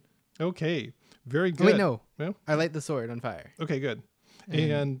turn. Okay, very Oh, good. wait, no. Yeah? I light the sword on fire. Okay, good.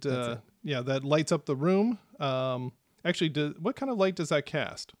 And And that's it. yeah, that lights up the room. Actually, what kind of light does that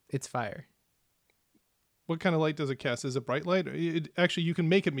cast? It's fire. What kind of light does it cast? Is it bright light? Actually, you can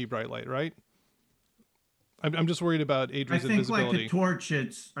make it be bright light, right? I'm just worried about I Adri's think invisibility. like a torch,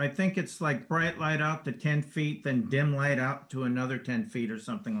 I think it's like bright light out to 10 feet, then dim light out to another 10 feet or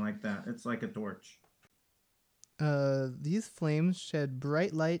something like that. It's like a torch. These flames shed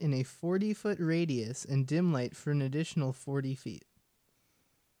bright light in a 40-foot radius and dim light for an additional 40 feet.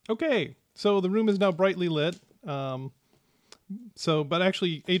 Okay, so the room is now brightly lit. But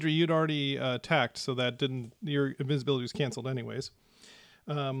actually, Adri, you'd already attacked, so that didn't. Your invisibility was canceled, anyways.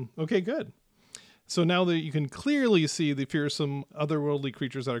 Okay, good. So now that you can clearly see the fearsome otherworldly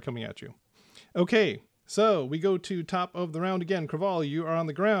creatures that are coming at you. Okay, so we go to top of the round again. Craval, you are on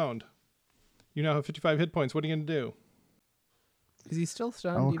the ground. You now have 55 hit points. What are you going to do? Is he still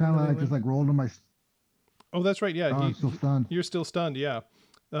stunned? I will even kind though of he just went- like roll to my. Oh, that's right. Yeah, I'm still stunned. you're still stunned. Yeah.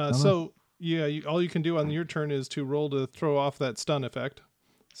 no. So yeah, all you can do on your turn is to roll to throw off that stun effect.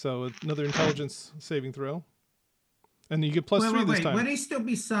 So another intelligence saving throw, and you get plus 3 this time. Would he still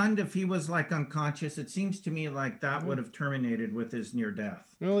be stunned if he was like unconscious? It seems to me like that would have terminated with his near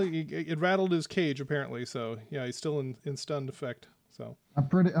death. Well, it rattled his cage apparently. So yeah, he's still in stunned effect. So I'm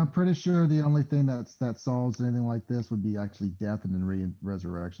pretty sure the only thing that solves anything like this would be actually death and then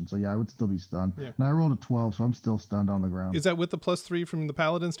resurrection. So yeah, I would still be stunned. Yeah. And I rolled a 12, so I'm still stunned on the ground. is that with the plus 3 from the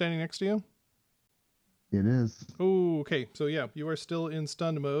paladin standing next to you? It is. Oh, okay. So yeah, you are still in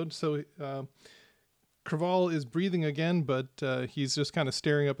stunned mode. So Craval is breathing again, but he's just kind of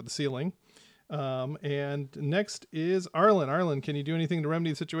staring up at the ceiling. And next is Arlen. Arlen, can you do anything to remedy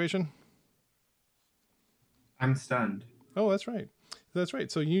the situation? I'm stunned. Oh, that's right. That's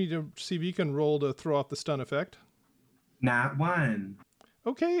right. So you need to see if you can roll to throw off the stun effect. Nat 1.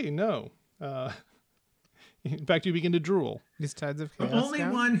 Okay, no. In fact, you begin to drool. These tides of The chaos only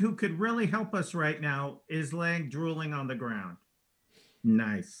down? one who could really help us right now is laying drooling on the ground.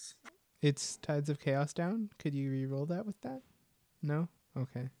 Nice. It's tides of chaos down. Could you re-roll that with that? No.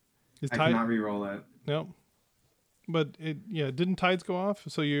 Okay. Is I tide? cannot re-roll it. No. But didn't tides go off?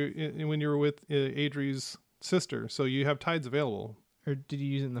 So when you were with Adri's sister, so you have tides available. Or did you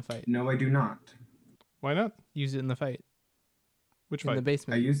use it in the fight? No, I do not. Why not? Use it in the fight Which in the fight? I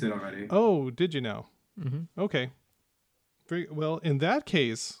basement. used it already. Oh, did you now? Mm-hmm. Okay. Very well. In that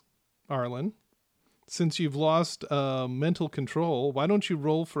case, Arlen, since you've lost mental control, why don't you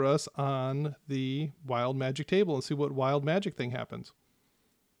roll for us on the wild magic table and see what wild magic thing happens?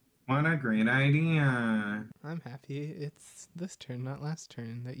 What a great idea. I'm happy it's this turn, not last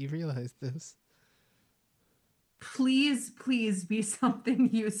turn, that you realized this. Please, please be something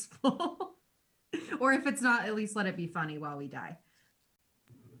useful. Or if it's not, at least let it be funny while we die.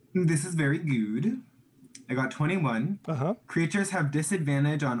 This is very good. I got 21. Uh-huh. Creatures have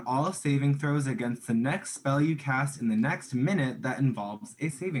disadvantage on all saving throws against the next spell you cast in the next minute that involves a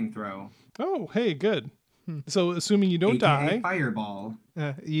saving throw. Oh, hey, good. So assuming you don't AKA die. Fireball.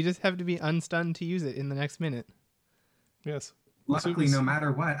 You just have to be unstunned to use it in the next minute. Yes. Luckily, no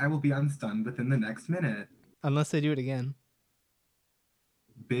matter what, I will be unstunned within the next minute. Unless they do it again.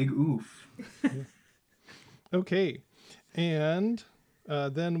 Big oof. Okay. And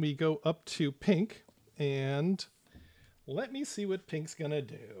then we go up to Pink. And let me see what Pink's going to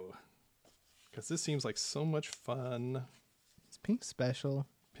do. Because this seems like so much fun. Is Pink special?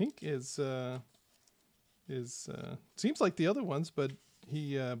 Pink is seems like the other ones, but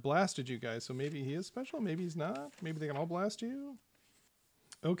he blasted you guys. So maybe he is special. Maybe he's not. Maybe they can all blast you.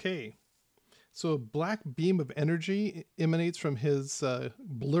 Okay. So a black beam of energy emanates from his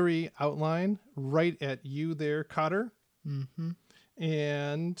blurry outline right at you there, Cotter. Mm-hmm.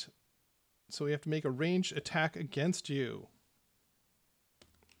 And so we have to make a ranged attack against you.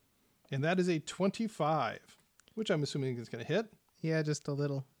 And that is a 25, which I'm assuming is going to hit. Yeah, just a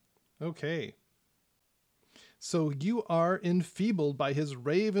little. Okay. So you are enfeebled by his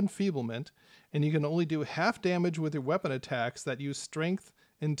Ray of Enfeeblement, and you can only do half damage with your weapon attacks that use strength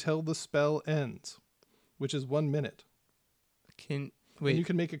until the spell ends, which is 1 minute. Wait. And you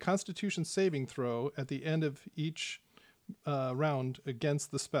can make a Constitution saving throw at the end of each round against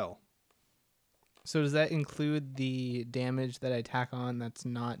the spell. So does that include the damage that I tack on that's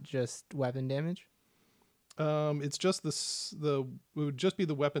not just weapon damage? It's just it would just be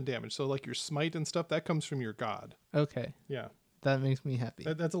the weapon damage. So like your smite and stuff, that comes from your god. Okay. Yeah. That makes me happy.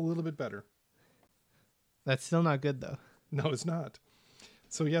 That's a little bit better. That's still not good though. No, it's not.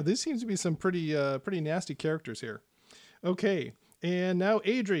 So yeah, this seems to be some pretty nasty characters here. Okay. And now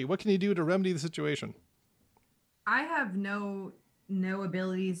Adri, what can you do to remedy the situation? I have no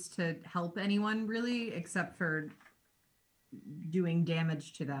abilities to help anyone really, except for doing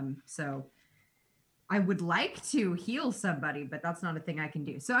damage to them. So I would like to heal somebody, but that's not a thing I can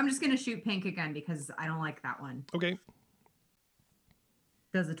do. So I'm just going to shoot Pink again because I don't like that one. Okay.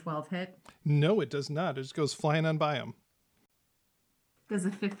 Does a 12 hit? No, it does not. It just goes flying on by him. Does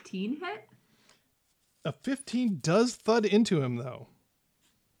a 15 hit? A 15 does thud into him, though.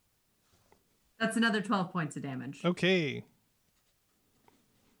 That's another 12 points of damage. Okay.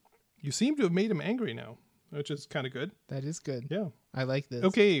 You seem to have made him angry now, which is kind of good. That is good. Yeah. I like this.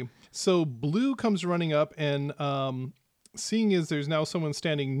 Okay, so Blue comes running up, and seeing as there's now someone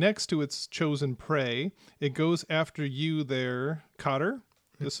standing next to its chosen prey, it goes after you there, Cotter.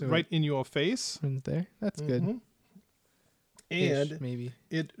 Just So right in your face. Right there. That's good. And Ish, maybe.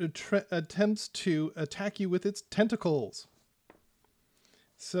 it attempts to attack you with its tentacles.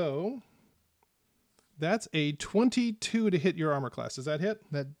 So that's a 22 to hit your armor class. Does that hit?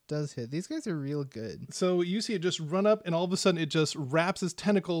 That does hit. These guys are real good. So you see it just run up, and all of a sudden it just wraps its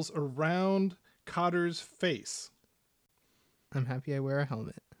tentacles around Cotter's face. I'm happy I wear a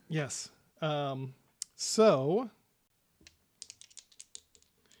helmet. Yes. So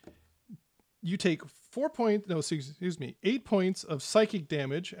you take 8 points of psychic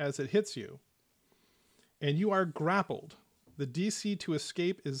damage as it hits you, and you are grappled. The DC to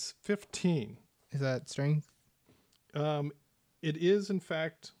escape is 15. Is that strength? It is, in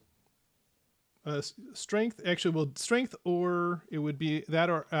fact, strength. Actually, well, strength, or it would be that,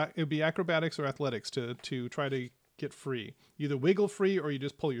 or it would be acrobatics or athletics to try to get free. Either wiggle free or you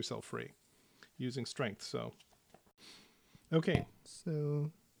just pull yourself free using strength. So, okay.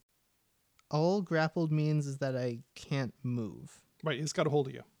 So all grappled means is that I can't move. Right, it's got a hold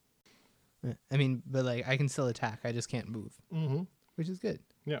of you. I mean, but like I can still attack. I just can't move, which is good.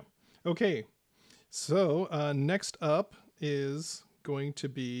 Yeah. Okay. So next up is going to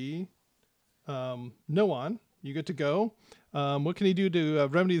be Noan. You get to go. What can you do to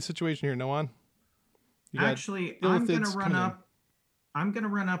remedy the situation here, Noan? Actually, I'm going to run up. I'm going to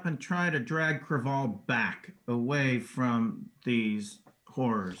run up and try to drag Craval back away from these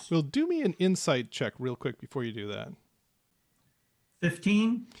horrors. Well, do me an insight check real quick before you do that.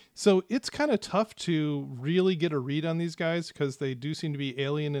 15? So it's kind of tough to really get a read on these guys because they do seem to be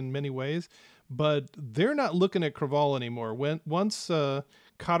alien in many ways, but they're not looking at Craval anymore. Once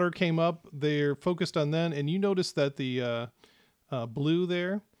Cotter came up, they're focused on them, and you notice that the blue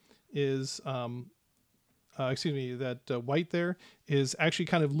there is, that white there is actually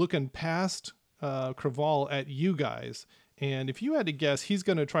kind of looking past Craval at you guys, And if you had to guess, he's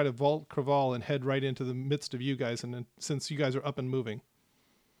going to try to vault Craval and head right into the midst of you guys, and then, since you guys are up and moving.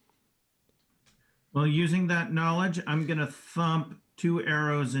 Well, using that knowledge, I'm going to thump 2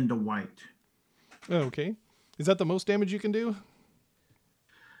 arrows into White. Okay. Is that the most damage you can do?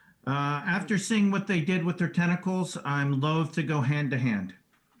 After seeing what they did with their tentacles, I'm loath to go hand to hand.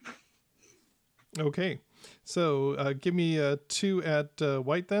 Okay. So give me a 2 at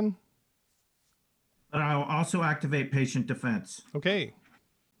White then. But I'll also activate Patient Defense. Okay.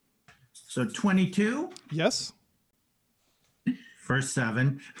 So 22 Yes. for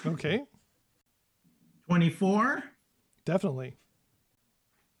 7. Okay. 24 Definitely.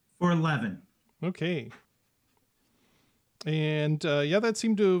 for 11. Okay. And yeah, that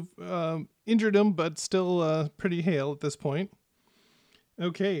seemed to have injured him, but still pretty hale at this point.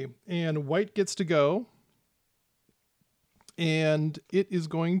 Okay. And White gets to go. And it is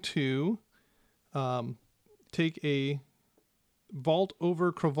going to take a vault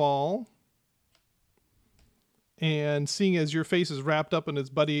over Craval. And seeing as your face is wrapped up in his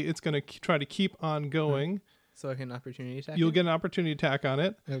buddy, it's going to try to keep on going. So I can opportunity attack. You'll it? get an opportunity attack on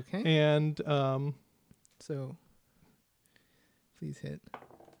it. Okay. And So please hit.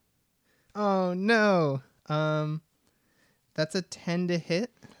 Oh no. That's a 10 to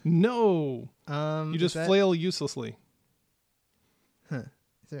hit. no, you is just that- flail uselessly. Huh.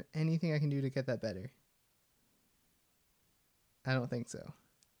 Is there anything I can do to get that better? I don't think so.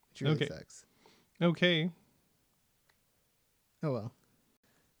 It really Okay. sucks. Okay. Oh well.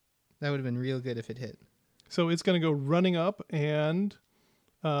 That would have been real good if it hit. So it's going to go running up, and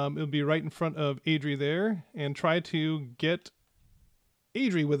it'll be right in front of Adri there, and try to get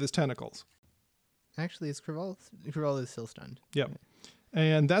Adri with his tentacles. Actually, is Craval is still stunned. Yep.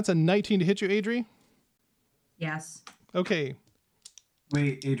 And that's a 19 to hit you, Adri. Yes. Okay.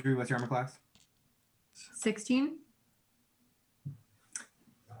 Wait, Adri, what's your armor class? 16.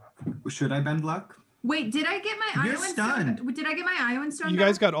 Should I bend luck? Wait, did I get my You're Iowan stunned. stone? Did I get my Iowan stone? You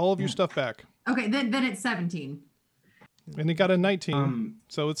guys back? got all of your stuff back. Okay, then it's 17. And it got a 19.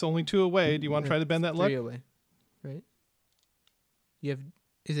 So it's only 2 away. Do you want to try to bend that luck? 3 away, right? You have.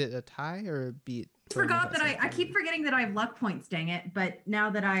 Is it a tie or a beat? for Forgot that Mufasa? I keep forgetting that I have luck points, dang it. But now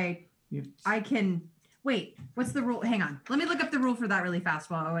that I can wait, what's the rule? Hang on. Let me look up the rule for that really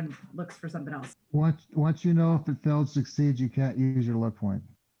fast while Owen looks for something else. Once you know if it failed succeeds, you can't use your luck point.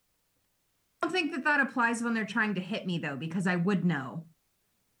 I don't think that applies when they're trying to hit me though, because I would know.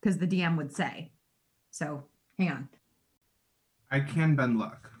 Because the DM would say. So hang on. I can bend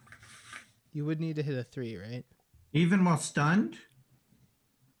luck. You would need to hit a 3, right? Even while stunned?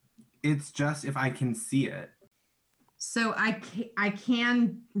 It's just if I can see it. So I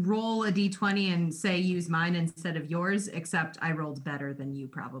can roll a d20 and say use mine instead of yours, except I rolled better than you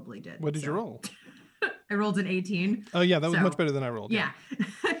probably did. What did you So roll? I rolled an 18. Oh, yeah, that was So- much better than I rolled. Yeah.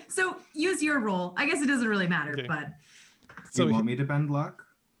 So use your roll. I guess it doesn't really matter, Okay. but Do So you want me to bend luck?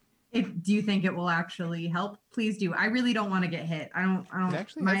 do you think it will actually help? Please do. I really don't want to get hit. I don't It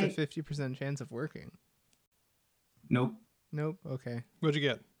actually my, has a 50% chance of working. Nope. Nope. Okay. What'd you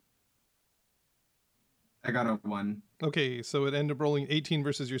get? I got a 1. Okay, so it ended up rolling 18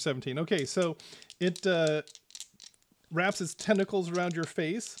 versus your 17. Okay, so it wraps its tentacles around your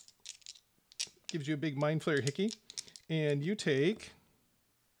face, gives you a big mind flare hickey, and you take...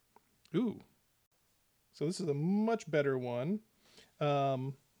 Ooh. So this is a much better one.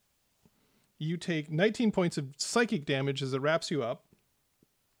 You take 19 points of psychic damage as it wraps you up,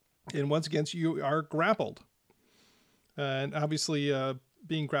 and once again, you are grappled. And obviously,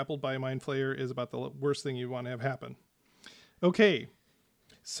 being grappled by a mind flayer is about the worst thing you want to have happen. Okay,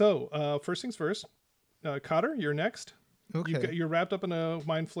 so first things first. Cotter, you're next. Okay. You're wrapped up in a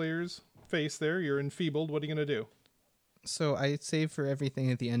mind flayer's face there. You're enfeebled. What are you going to do? So I save for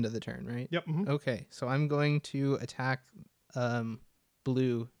everything at the end of the turn, right? Yep. mhm. Okay. So I'm going to attack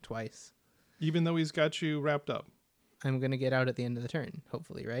blue twice. Even though he's got you wrapped up. I'm going to get out at the end of the turn,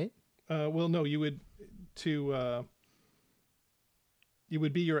 hopefully, right? Well, no, you would it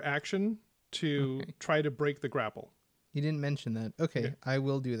would be your action to Okay. try to break the grapple. You didn't mention that. Okay. Yeah. I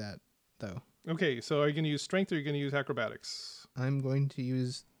will do that, though. Okay, so are you going to use strength or are you going to use acrobatics? I'm going to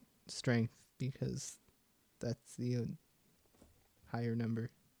use strength because that's the higher number.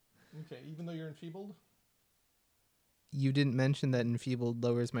 Okay, even though you're enfeebled? You didn't mention that enfeebled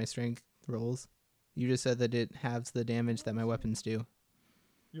lowers my strength rolls. You just said that it halves the damage that my weapons do.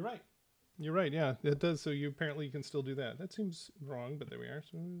 You're right. You're right, yeah. It does, so you apparently can still do that. That seems wrong, but there we are.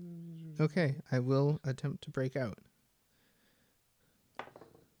 So, Okay, I will attempt to break out.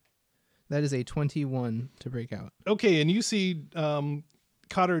 That is a 21 to break out. okay, and you see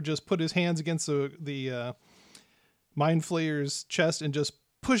Cotter just put his hands against the Mind Flayer's chest and just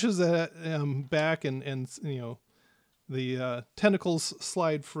pushes it back, and the tentacles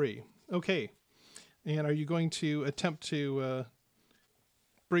slide free. Okay. And are you going to attempt to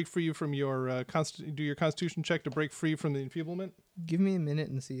break free from your do your Constitution check to break free from the enfeeblement? Give me a minute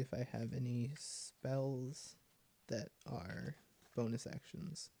and see if I have any spells that are bonus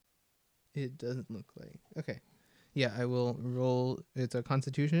actions. It doesn't look like. Okay. Yeah, I will roll. It's a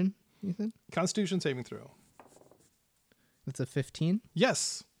Constitution, you said? Constitution saving throw. It's a 15?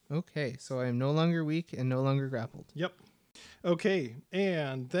 Yes. Okay, so I am no longer weak and no longer grappled. Yep. Okay,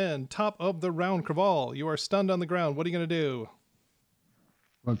 and then top of the round, Craval, you are stunned on the ground. What are you going to do?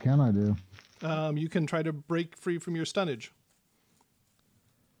 What can I do? You can try to break free from your stunnage.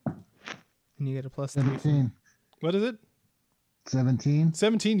 And you get a plus 3. 17. What is it? 17.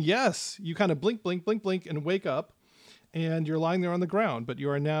 17, yes. You kind of blink, blink, blink, blink, and wake up, and you're lying there on the ground, but you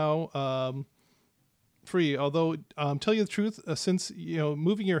are now free. Although, tell you the truth, since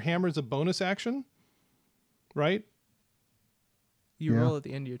moving your hammer is a bonus action, right? You Yeah. roll at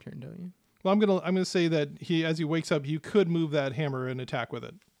the end of your turn, don't you? Well, I'm gonna say that as he wakes up, you could move that hammer and attack with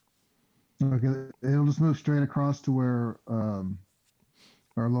it. Okay, it'll just move straight across to where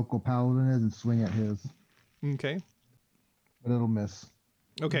our local paladin is and swing at his, Okay. but it'll miss.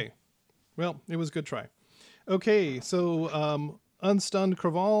 Okay. Well, it was a good try. Okay, so unstunned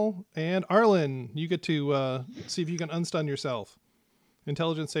Craval and Arlen, you get to see if you can unstun yourself.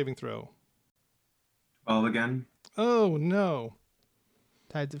 Intelligence saving throw. 12 again. Oh no.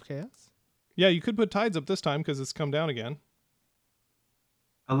 Tides of Chaos? Yeah, you could put tides up this time because it's come down again.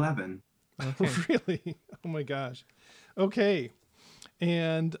 11. Okay. Really? Oh my gosh. Okay.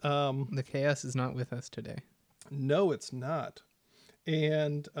 And The chaos is not with us today. no, it's not.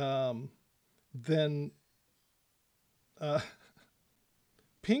 And then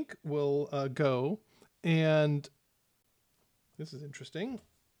Pink will go, and this is interesting.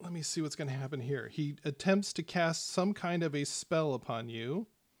 Let me see what's going to happen here. He attempts to cast some kind of a spell upon you.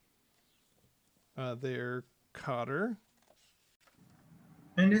 There, Cotter.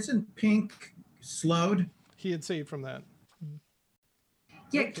 And isn't Pink slowed? He had saved from that.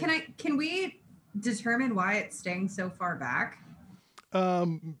 Yeah, can we determine why it's staying so far back?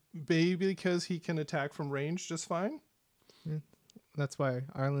 Maybe because he can attack from range just fine. That's why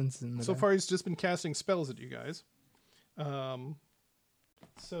Arlen's in the So back. far, he's just been casting spells at you guys.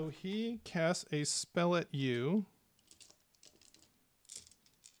 So he casts a spell at you.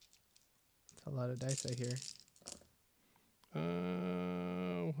 It's a lot of dice I hear.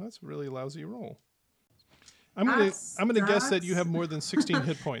 That's a really lousy roll. I'm gonna guess that you have more than 16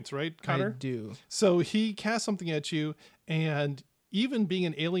 hit points, right, I Cotter? do. So he casts something at you, and even being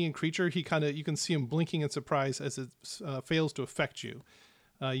an alien creature, you can see him blinking in surprise as it fails to affect you.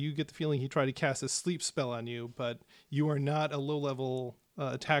 You get the feeling he tried to cast a sleep spell on you, but you are not a low-level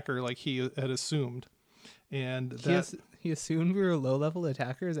attacker like he had assumed. And He assumed we were low-level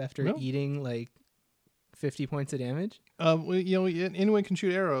attackers after No. eating like 50 points of damage? anyone can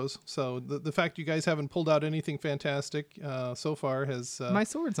shoot arrows. So the fact you guys haven't pulled out anything fantastic so far has My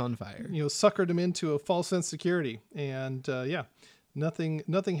sword's on fire. suckered him into a false sense of security. And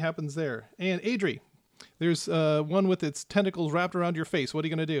nothing happens there. And Adri, there's one with its tentacles wrapped around your face. What are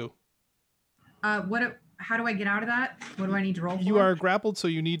you gonna do? How do I get out of that? What do I need to roll for? You are grappled, so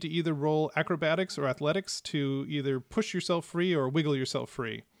you need to either roll acrobatics or athletics to either push yourself free or wiggle yourself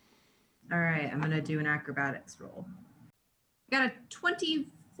free. All right, I'm gonna do an acrobatics roll. Got a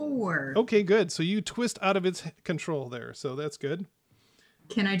 24. Okay, good. So you twist out of its control there. So that's good.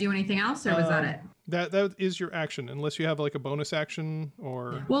 Can I do anything else, or was that it? That is your action, unless you have like a bonus action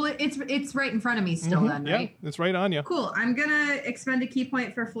or. Well, it's right in front of me still, then, right? Yeah, it's right on you. Cool. I'm gonna expend a key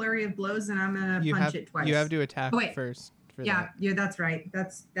point for flurry of blows, and I'm gonna punch it twice. You have to attack Oh, wait. first. For Yeah, that. yeah, that's right.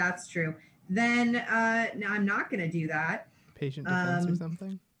 That's true. Then no, I'm not gonna do that. Patient defense or Um,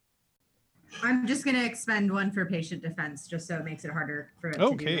 something? I'm just gonna expend one for patient defense, just so it makes it harder for it to do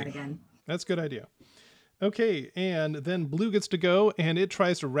Okay. that again. That's a good idea. Okay, and then Blue gets to go, and it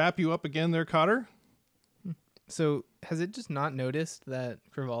tries to wrap you up again there, Cotter. So has it just not noticed that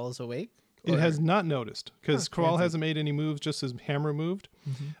Craval is awake? It Or- has not noticed, because Huh, Krawal fancy. hasn't made any moves, just his hammer moved.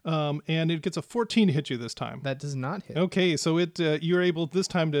 And it gets a 14 to hit you this time. That does not hit. Okay, so you're able this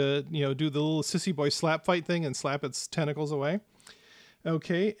time to do the little sissy boy slap fight thing and slap its tentacles away.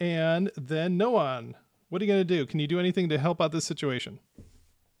 Okay, and then Noan, what are you gonna do? Can you do anything to help out this situation?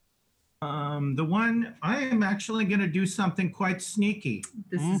 The one I am actually going to do something quite sneaky,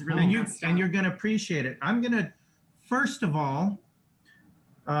 This is really and messed up. you're going to appreciate it. I'm going to first of all,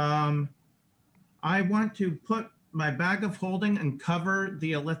 I want to put my bag of holding and cover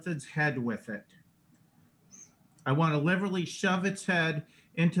the Elithid's head with it. I want to literally shove its head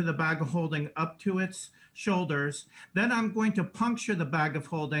into the bag of holding up to its shoulders. Then I'm going to puncture the bag of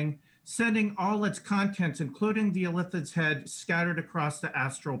holding, sending all its contents, including the Illithid's head, scattered across the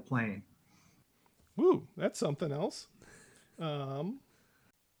astral plane. Woo, that's something else.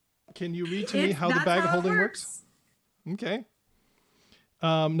 Can you read to me how the That's bag of how it holding works? Okay.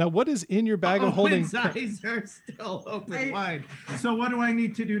 Now, what is in your bag of holding? His eyes are still open wide. So what do I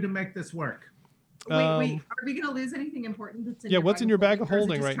need to do to make this work? Wait. Are we going to lose anything important that's in Yeah, your what's bag in your of bag of or is it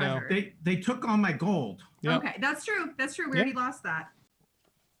holding just right now? treasure? They took all my gold. Yeah. Okay, that's true. That's true. We already lost that.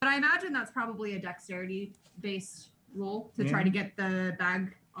 But I imagine that's probably a dexterity-based roll to try to get the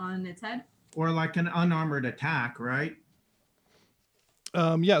bag on its head. Or like an unarmored attack, right?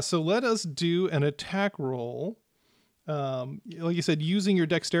 Yeah, so let us do an attack roll. Like you said, using your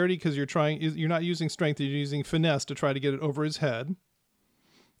dexterity because you're not using strength, you're using finesse to try to get it over his head.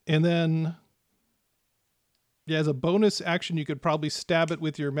 And then, yeah, as a bonus action, you could probably stab it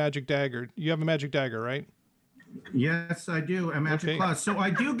with your magic dagger. You have a magic dagger, right? Yes, I do. A magic claw. So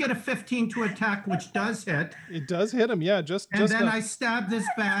I do get a 15 to attack, which does hit. It does hit him, yeah. And then I stab this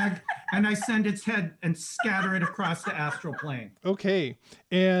bag and I send its head and scatter it across the astral plane. Okay,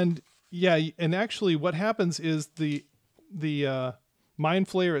 and yeah, and actually, what happens is the mind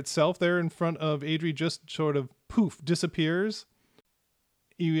flayer itself there in front of Adri just sort of poof disappears.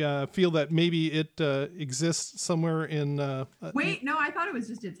 You feel that maybe it exists somewhere in. Wait, no, I thought it was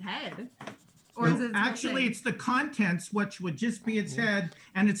just its head. Or is it Actually, it's the contents, which would just be its head,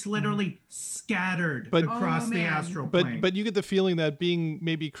 and it's literally scattered across the astral plane. But you get the feeling that being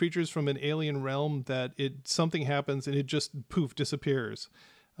maybe creatures from an alien realm, that something happens and it just poof disappears.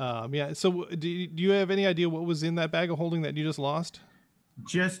 Yeah. So do you have any idea what was in that bag of holding that you just lost?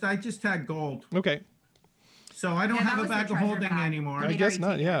 I just had gold. Okay. So I don't have a bag of holding anymore. I guess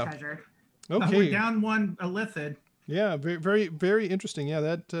not. Yeah. Okay. We're down one Illithid. Yeah, very, very, very interesting. Yeah,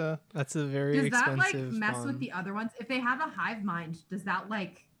 that's a very Does that expensive mess bond. with the other ones? If they have a hive mind, does that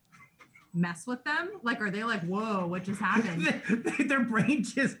mess with them? Are they like, whoa, what just happened?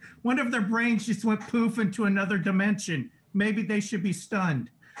 One of their brains just went poof into another dimension. Maybe they should be stunned.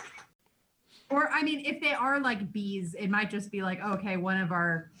 Or I mean, if they are like bees, it might just be like, okay, one of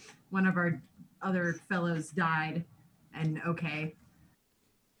our other fellows died, and okay.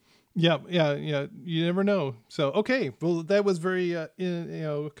 Yeah. You never know. So, okay. Well, that was very,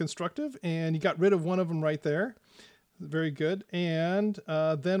 constructive, and you got rid of one of them right there. Very good. And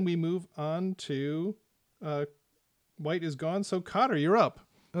then we move on to white is gone. So, Cotter, you're up.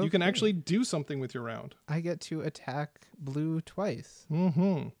 Okay. You can actually do something with your round. I get to attack blue twice.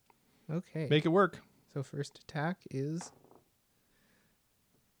 Mm-hmm. Okay. Make it work. So first attack is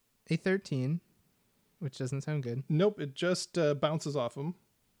a 13, which doesn't sound good. Nope. It just bounces off him.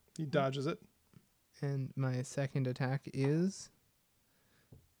 He dodges it. And my second attack is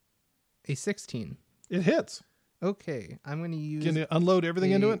a 16. It hits. Okay, I'm going to use... Can you unload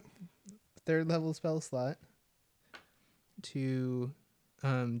everything into it? Third level spell slot to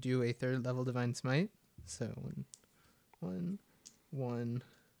do a third level divine smite. So 1,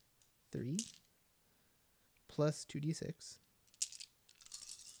 3, plus 2d6.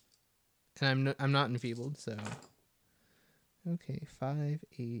 And I'm not enfeebled, so... Okay, 5,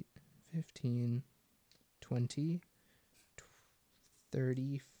 8, 15, 20,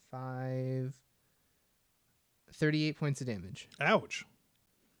 35, 38 points of damage. Ouch.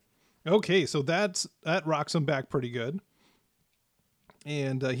 Okay, so that rocks him back pretty good.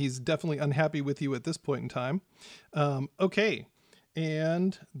 And he's definitely unhappy with you at this point in time. Okay,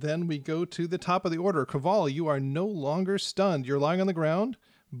 and then we go to the top of the order. Cavall, you are no longer stunned. You're lying on the ground,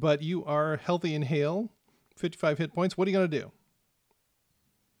 but you are healthy in hail. 55 hit points. What are you going to do?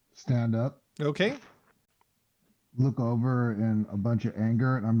 Stand up. Okay. Look over in a bunch of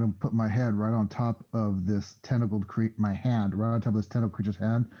anger, and I'm going to put my head right on top of this tentacled creature, my hand, right on top of this tentacle creature's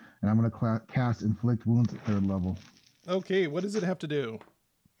hand, and I'm going to cast Inflict Wounds at 3rd level. Okay, what does it have to do?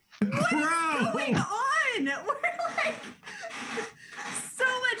 What's going on? We're like so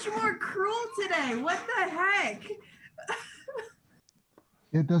much more cruel today. What the heck?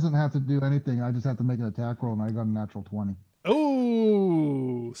 It doesn't have to do anything. I just have to make an attack roll, and I got a natural 20.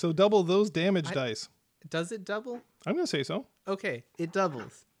 Oh, so double those damage dice. Does it double? I'm going to say so. Okay, it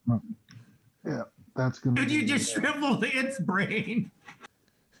doubles. Yeah, that's going to Did you just shrivel its brain?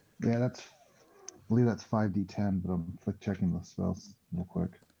 Yeah, I believe that's 5d10, but I'm checking the spells real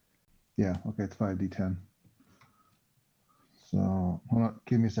quick. Yeah, okay, it's 5d10. So, hold on,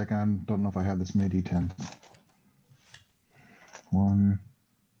 give me a second. I don't know if I have this many d10s. 1,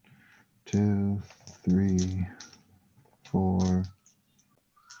 2, 3, 4,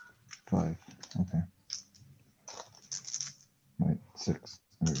 5. Okay.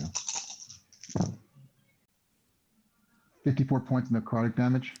 54 points of necrotic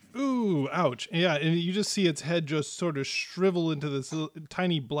damage. Ooh, ouch. Yeah, and you just see its head just sort of shrivel into this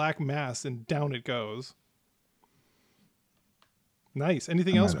tiny black mass, and down it goes. Nice.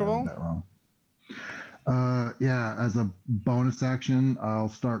 Anything else, I might have Corval? read that wrong. Yeah, as a bonus action, I'll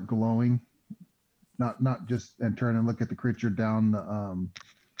start glowing. Not just and turn and look at the creature down the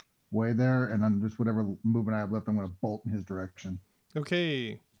way there, and then just whatever movement I have left, I'm going to bolt in his direction.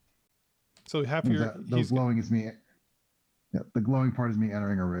 Okay. So half Is your... that- the he's- glowing is me. Yeah, the glowing part is me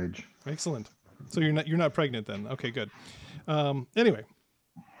entering a rage. Excellent. So you're not pregnant then. Okay, good. Anyway.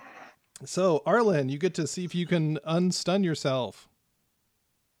 So Arlen, you get to see if you can unstun yourself.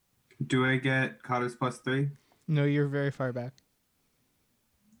 Do I get Kata's +3? No, you're very far back.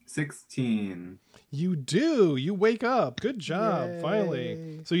 16. You do. You wake up. Good job. Finally.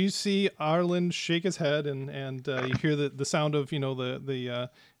 Yay. So you see Arlen shake his head, and you hear the sound of the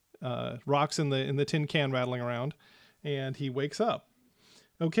rocks in the tin can rattling around, and he wakes up.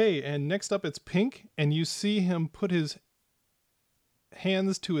 Okay, and next up it's Pink, and you see him put his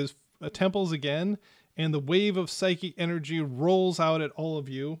hands to his temples again, and the wave of psychic energy rolls out at all of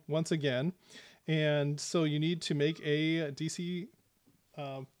you once again, and so you need to make a DC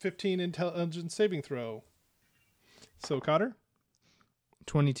 15 intelligence saving throw. So Cotter?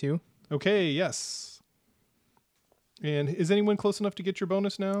 22. Okay, yes. And is anyone close enough to get your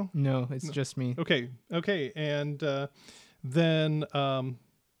bonus now? No, it's just me. Okay, and then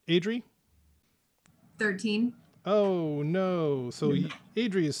Adri? 13. Oh no! So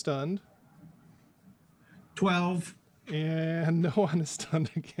Adri is stunned, 12. and no one is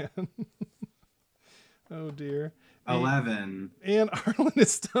stunned again. Oh dear. 11. And Arlen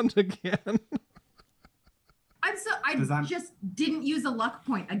is stunned again. I Does that- just didn't use a luck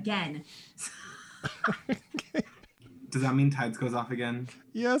point again. Does that mean Tides goes off again?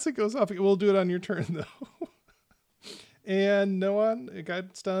 Yes, it goes off. We'll do it on your turn though. And no one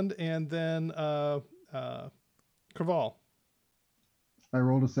got stunned, and then Craval. I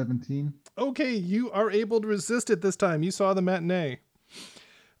rolled a 17. Okay, you are able to resist it this time. You saw the matinee.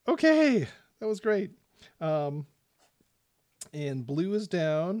 Okay, that was great. And Blue is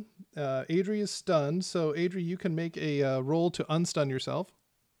down. Adri is stunned. So Adri, you can make a roll to unstun yourself.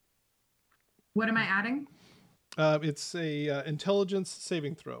 What am I adding? It's a intelligence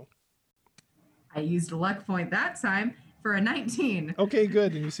saving throw. I used a luck point that time for a 19. Okay,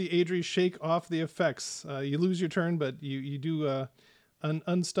 good. And you see Adri shake off the effects. You lose your turn, but you do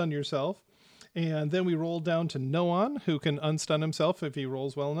unstun yourself. And then we roll down to Noan, who can unstun himself if he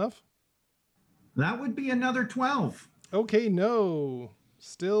rolls well enough. That would be another 12. Okay, no.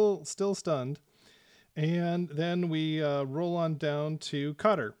 Still stunned. And then we roll on down to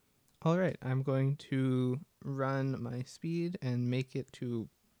Cotter. All right, I'm going to run my speed and make it to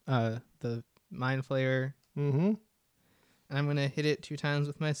the Mind Flayer, Mm-hmm. and I'm going to hit it 2 times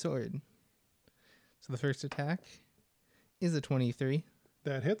with my sword. So the first attack is a 23.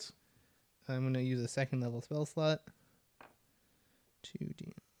 That hits. I'm going to use a second level spell slot.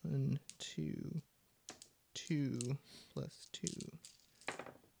 2d1, 2, 2 plus 2.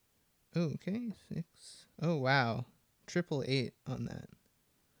 Okay, 6. Oh, wow. Triple 8 on that.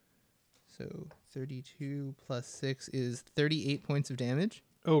 So 32 plus 6 is 38 points of damage.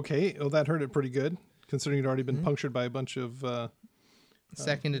 Okay. Oh, that hurt it pretty good, considering it'd already been punctured by a bunch of...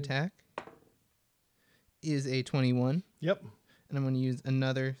 Second attack is a 21. Yep. And I'm going to use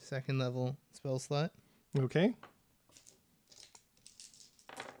another second level spell slot. Okay.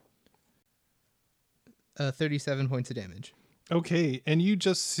 37 points of damage. Okay. And you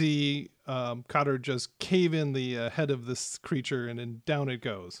just see Cotter just cave in the head of this creature, and then down it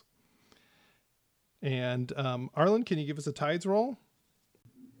goes. And Arlen, can you give us a Tides roll?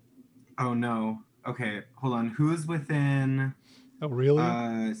 Oh no. Okay, hold on. Who's within Oh,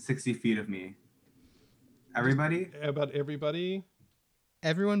 really? 60 feet of me? Everybody? About everybody?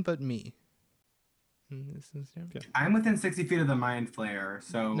 Everyone but me. And this is down. Okay. I'm within 60 feet of the Mind Flayer,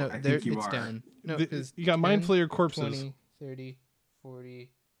 so No, I there, think you it's are. down. No, The- because you got Mind Flayer corpses. 20, 30, 40.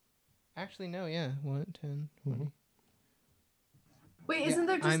 Actually, no, yeah. 1, 10, 20. Wait, Yeah, isn't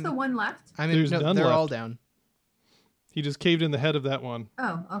there just I'm- the one left? I mean, There's no, none they're all left. down. He just caved in the head of that one.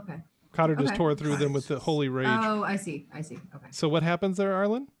 Oh, okay. Cotter just Okay. tore through them with the holy rage. Oh, I see. Okay. So what happens there,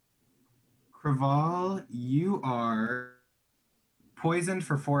 Arlen? Craval, you are poisoned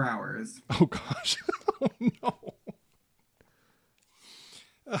for 4 hours. Oh, gosh. Oh, no.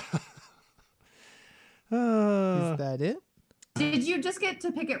 Is that it? Did you just get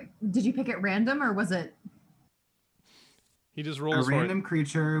to pick it? Did you pick it random or was it? He just A rolls for it. random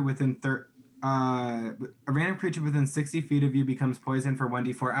creature within a random creature within 60 feet of you becomes poisoned for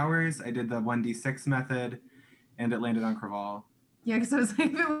 1d4 hours. I did the 1d6 method, and it landed on Craval. Yeah, because I was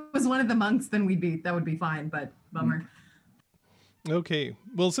like, if it was one of the monks, then that would be fine. But bummer. Okay.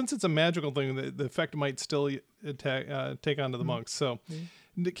 Well, since it's a magical thing, the effect might still take onto the monks. So,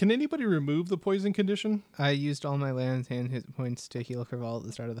 can anybody remove the poison condition? I used all my land hand hit points to heal Craval at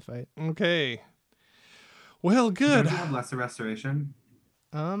the start of the fight. Okay. Well, good. Don't you have lesser restoration?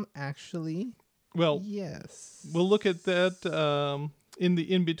 Actually, Well, yes. we'll look at that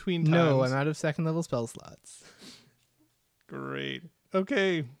in between times. No, I'm out of second level spell slots. Great.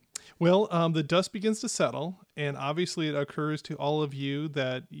 Okay. Well, the dust begins to settle, and obviously it occurs to all of you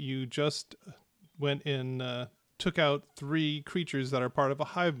that you just went and took out 3 creatures that are part of a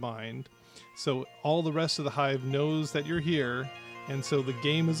hive mind. So all the rest of the hive knows that you're here, and so the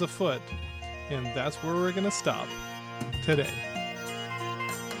game is afoot, and that's where we're going to stop today.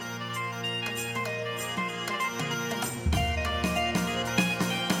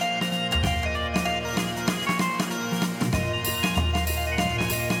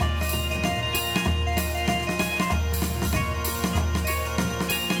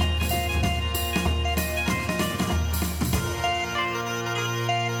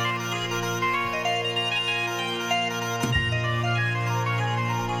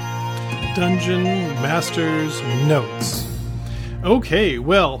 Dungeon Master's Notes. Okay,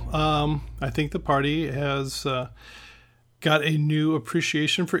 well, I think the party has got a new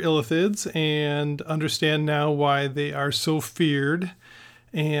appreciation for illithids and understand now why they are so feared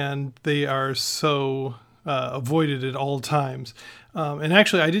and they are so avoided at all times. And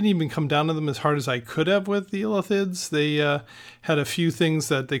actually, I didn't even come down to them as hard as I could have with the illithids. They had a few things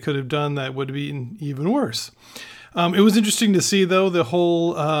that they could have done that would have been even worse. It was interesting to see, though, the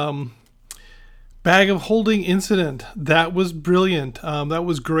whole bag of holding incident. That was brilliant. That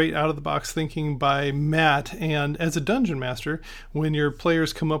was great out of the box thinking by Matt. And as a dungeon master, when your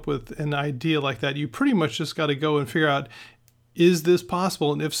players come up with an idea like that, you pretty much just got to go and figure out, is this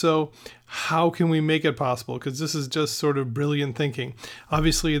possible? And if so, how can we make it possible? Because this is just sort of brilliant thinking.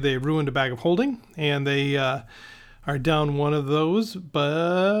 Obviously, they ruined a bag of holding, and they are down one of those,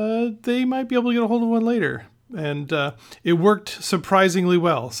 but they might be able to get a hold of one later. And it worked surprisingly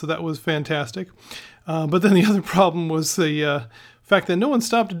well, so that was fantastic. But then the other problem was the fact that no one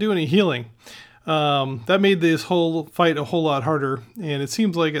stopped to do any healing. That made this whole fight a whole lot harder, and it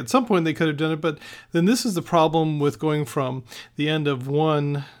seems like at some point they could have done it, but then this is the problem with going from the end of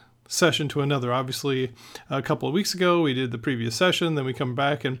one session to another. Obviously, a couple of weeks ago, we did the previous session, then we come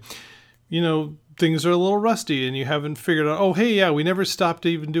back and, things are a little rusty and you haven't figured out, oh, hey, yeah, we never stopped to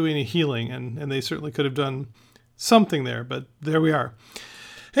even do any healing, and they certainly could have done something there, but there we are.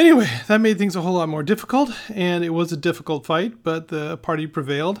 Anyway, that made things a whole lot more difficult, and it was a difficult fight, but the party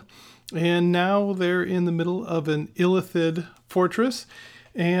prevailed, and now they're in the middle of an illithid fortress,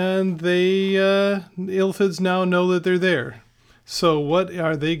 and the illithids now know that they're there. So what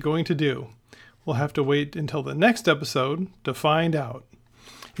are they going to do? We'll have to wait until the next episode to find out.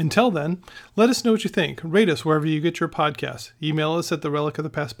 Until then, let us know what you think. Rate us wherever you get your podcasts. Email us at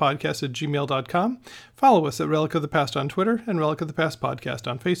therelicofthepastpodcast@gmail.com. Follow us at Relic of the Past on Twitter and Relic of the Past Podcast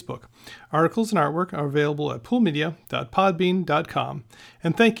on Facebook. Articles and artwork are available at poolmedia.podbean.com.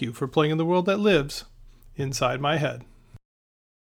 And thank you for playing in the world that lives inside my head.